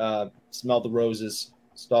again, smell the roses.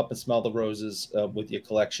 Stop and smell the roses with your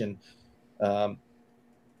collection. I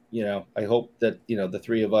hope that, the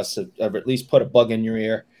three of us have at least put a bug in your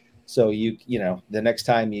ear. So the next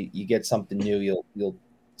time you get something new, you'll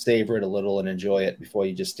savor it a little and enjoy it before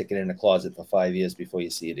you just stick it in a closet for 5 years before you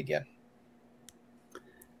see it again.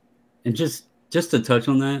 And just to touch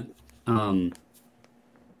on that,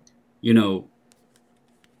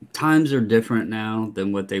 times are different now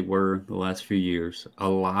than what they were the last few years. A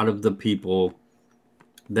lot of the people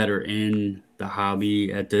that are in the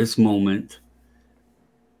hobby at this moment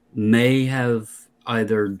may have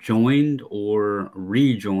either joined or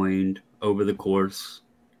rejoined over the course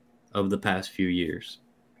of the past few years.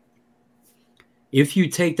 If you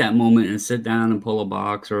take that moment and sit down and pull a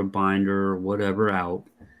box or a binder or whatever out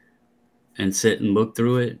and sit and look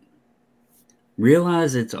through it,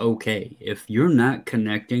 realize it's okay. If you're not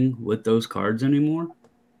connecting with those cards anymore,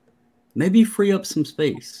 maybe free up some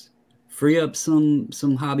space. Free up some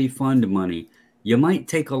hobby fund money. You might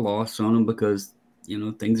take a loss on them because,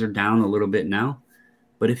 things are down a little bit now.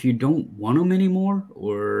 But if you don't want them anymore,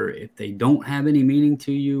 or if they don't have any meaning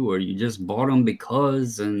to you, or you just bought them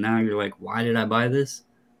because, and now you're like, why did I buy this?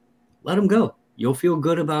 Let them go. You'll feel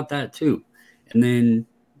good about that too. And then,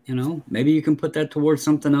 maybe you can put that towards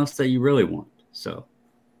something else that you really want. So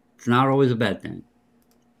it's not always a bad thing.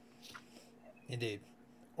 Indeed.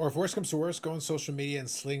 Or if worse comes to worse, go on social media and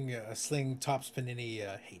sling Topps Panini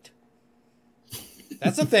hate.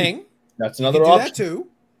 That's a thing. That's another option.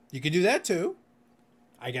 You can do that too.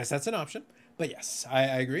 I guess that's an option. But yes, I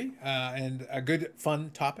agree. And a good,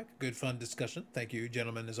 fun topic, good, fun discussion. Thank you,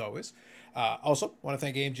 gentlemen, as always. Also, want to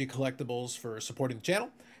thank AMG Collectibles for supporting the channel.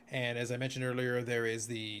 And as I mentioned earlier, there is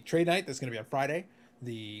the trade night that's going to be on Friday,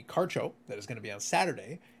 the card show that is going to be on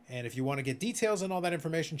Saturday. And if you want to get details on all that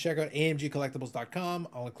information, check out amgcollectibles.com.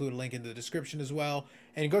 I'll include a link in the description as well.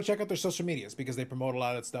 And go check out their social medias because they promote a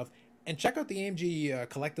lot of that stuff. And check out the AMG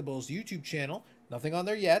Collectibles YouTube channel. Nothing on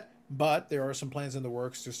there yet, but there are some plans in the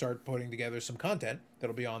works to start putting together some content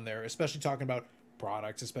that'll be on there, especially talking about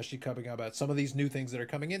products, especially coming about some of these new things that are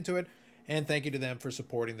coming into it. And thank you to them for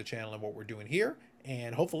supporting the channel and what we're doing here.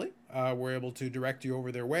 And hopefully we're able to direct you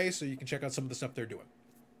over their way so you can check out some of the stuff they're doing.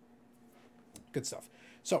 Good stuff.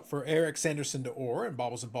 So for Eric Sanderson DeOr and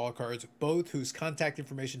Baubles and Ball Cards, both whose contact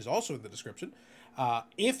information is also in the description.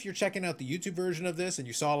 If you're checking out the YouTube version of this and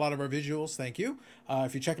you saw a lot of our visuals, thank you.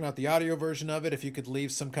 If you're checking out the audio version of it, if you could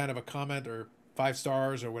leave some kind of a comment or 5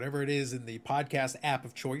 stars or whatever it is in the podcast app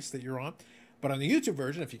of choice that you're on, But on the YouTube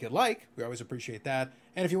version, if you could like, we always appreciate that.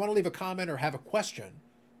 And if you want to leave a comment or have a question,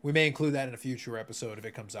 we may include that in a future episode if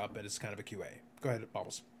it comes up, but it's kind of a QA. Go ahead,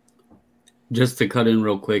 Bubbles. Just to cut in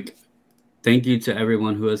real quick, thank you to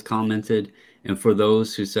everyone who has commented, and for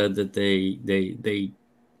those who said that they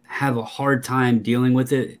have a hard time dealing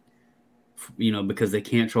with it, because they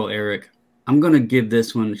can't troll Eric. I'm going to give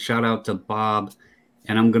this one shout out to Bob,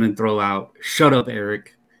 and I'm going to throw out shut up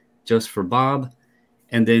Eric just for Bob.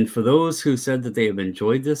 And then for those who said that they have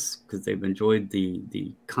enjoyed this because they've enjoyed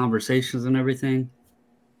the conversations and everything,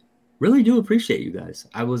 really do appreciate you guys.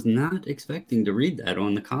 I was not expecting to read that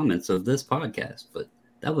on the comments of this podcast, but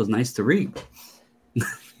that was nice to read.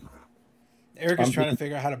 Eric is trying to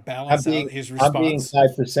figure out how to balance out his response. I'm being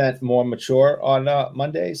 5% more mature on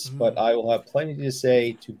Mondays, but I will have plenty to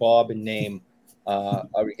say to Bob and Name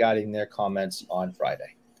regarding their comments on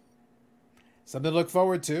Friday. Something to look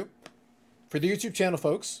forward to. For the YouTube channel,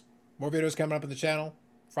 folks, more videos coming up in the channel.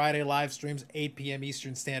 Friday live streams, 8 p.m.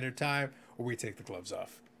 Eastern Standard Time, where we take the gloves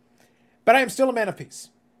off. But I am still a man of peace,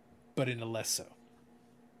 but in a less so.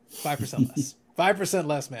 5% less. 5%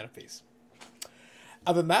 less man of peace.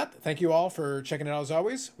 Other than that, thank you all for checking it out as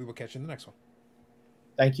always. We will catch you in the next one.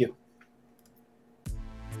 Thank you.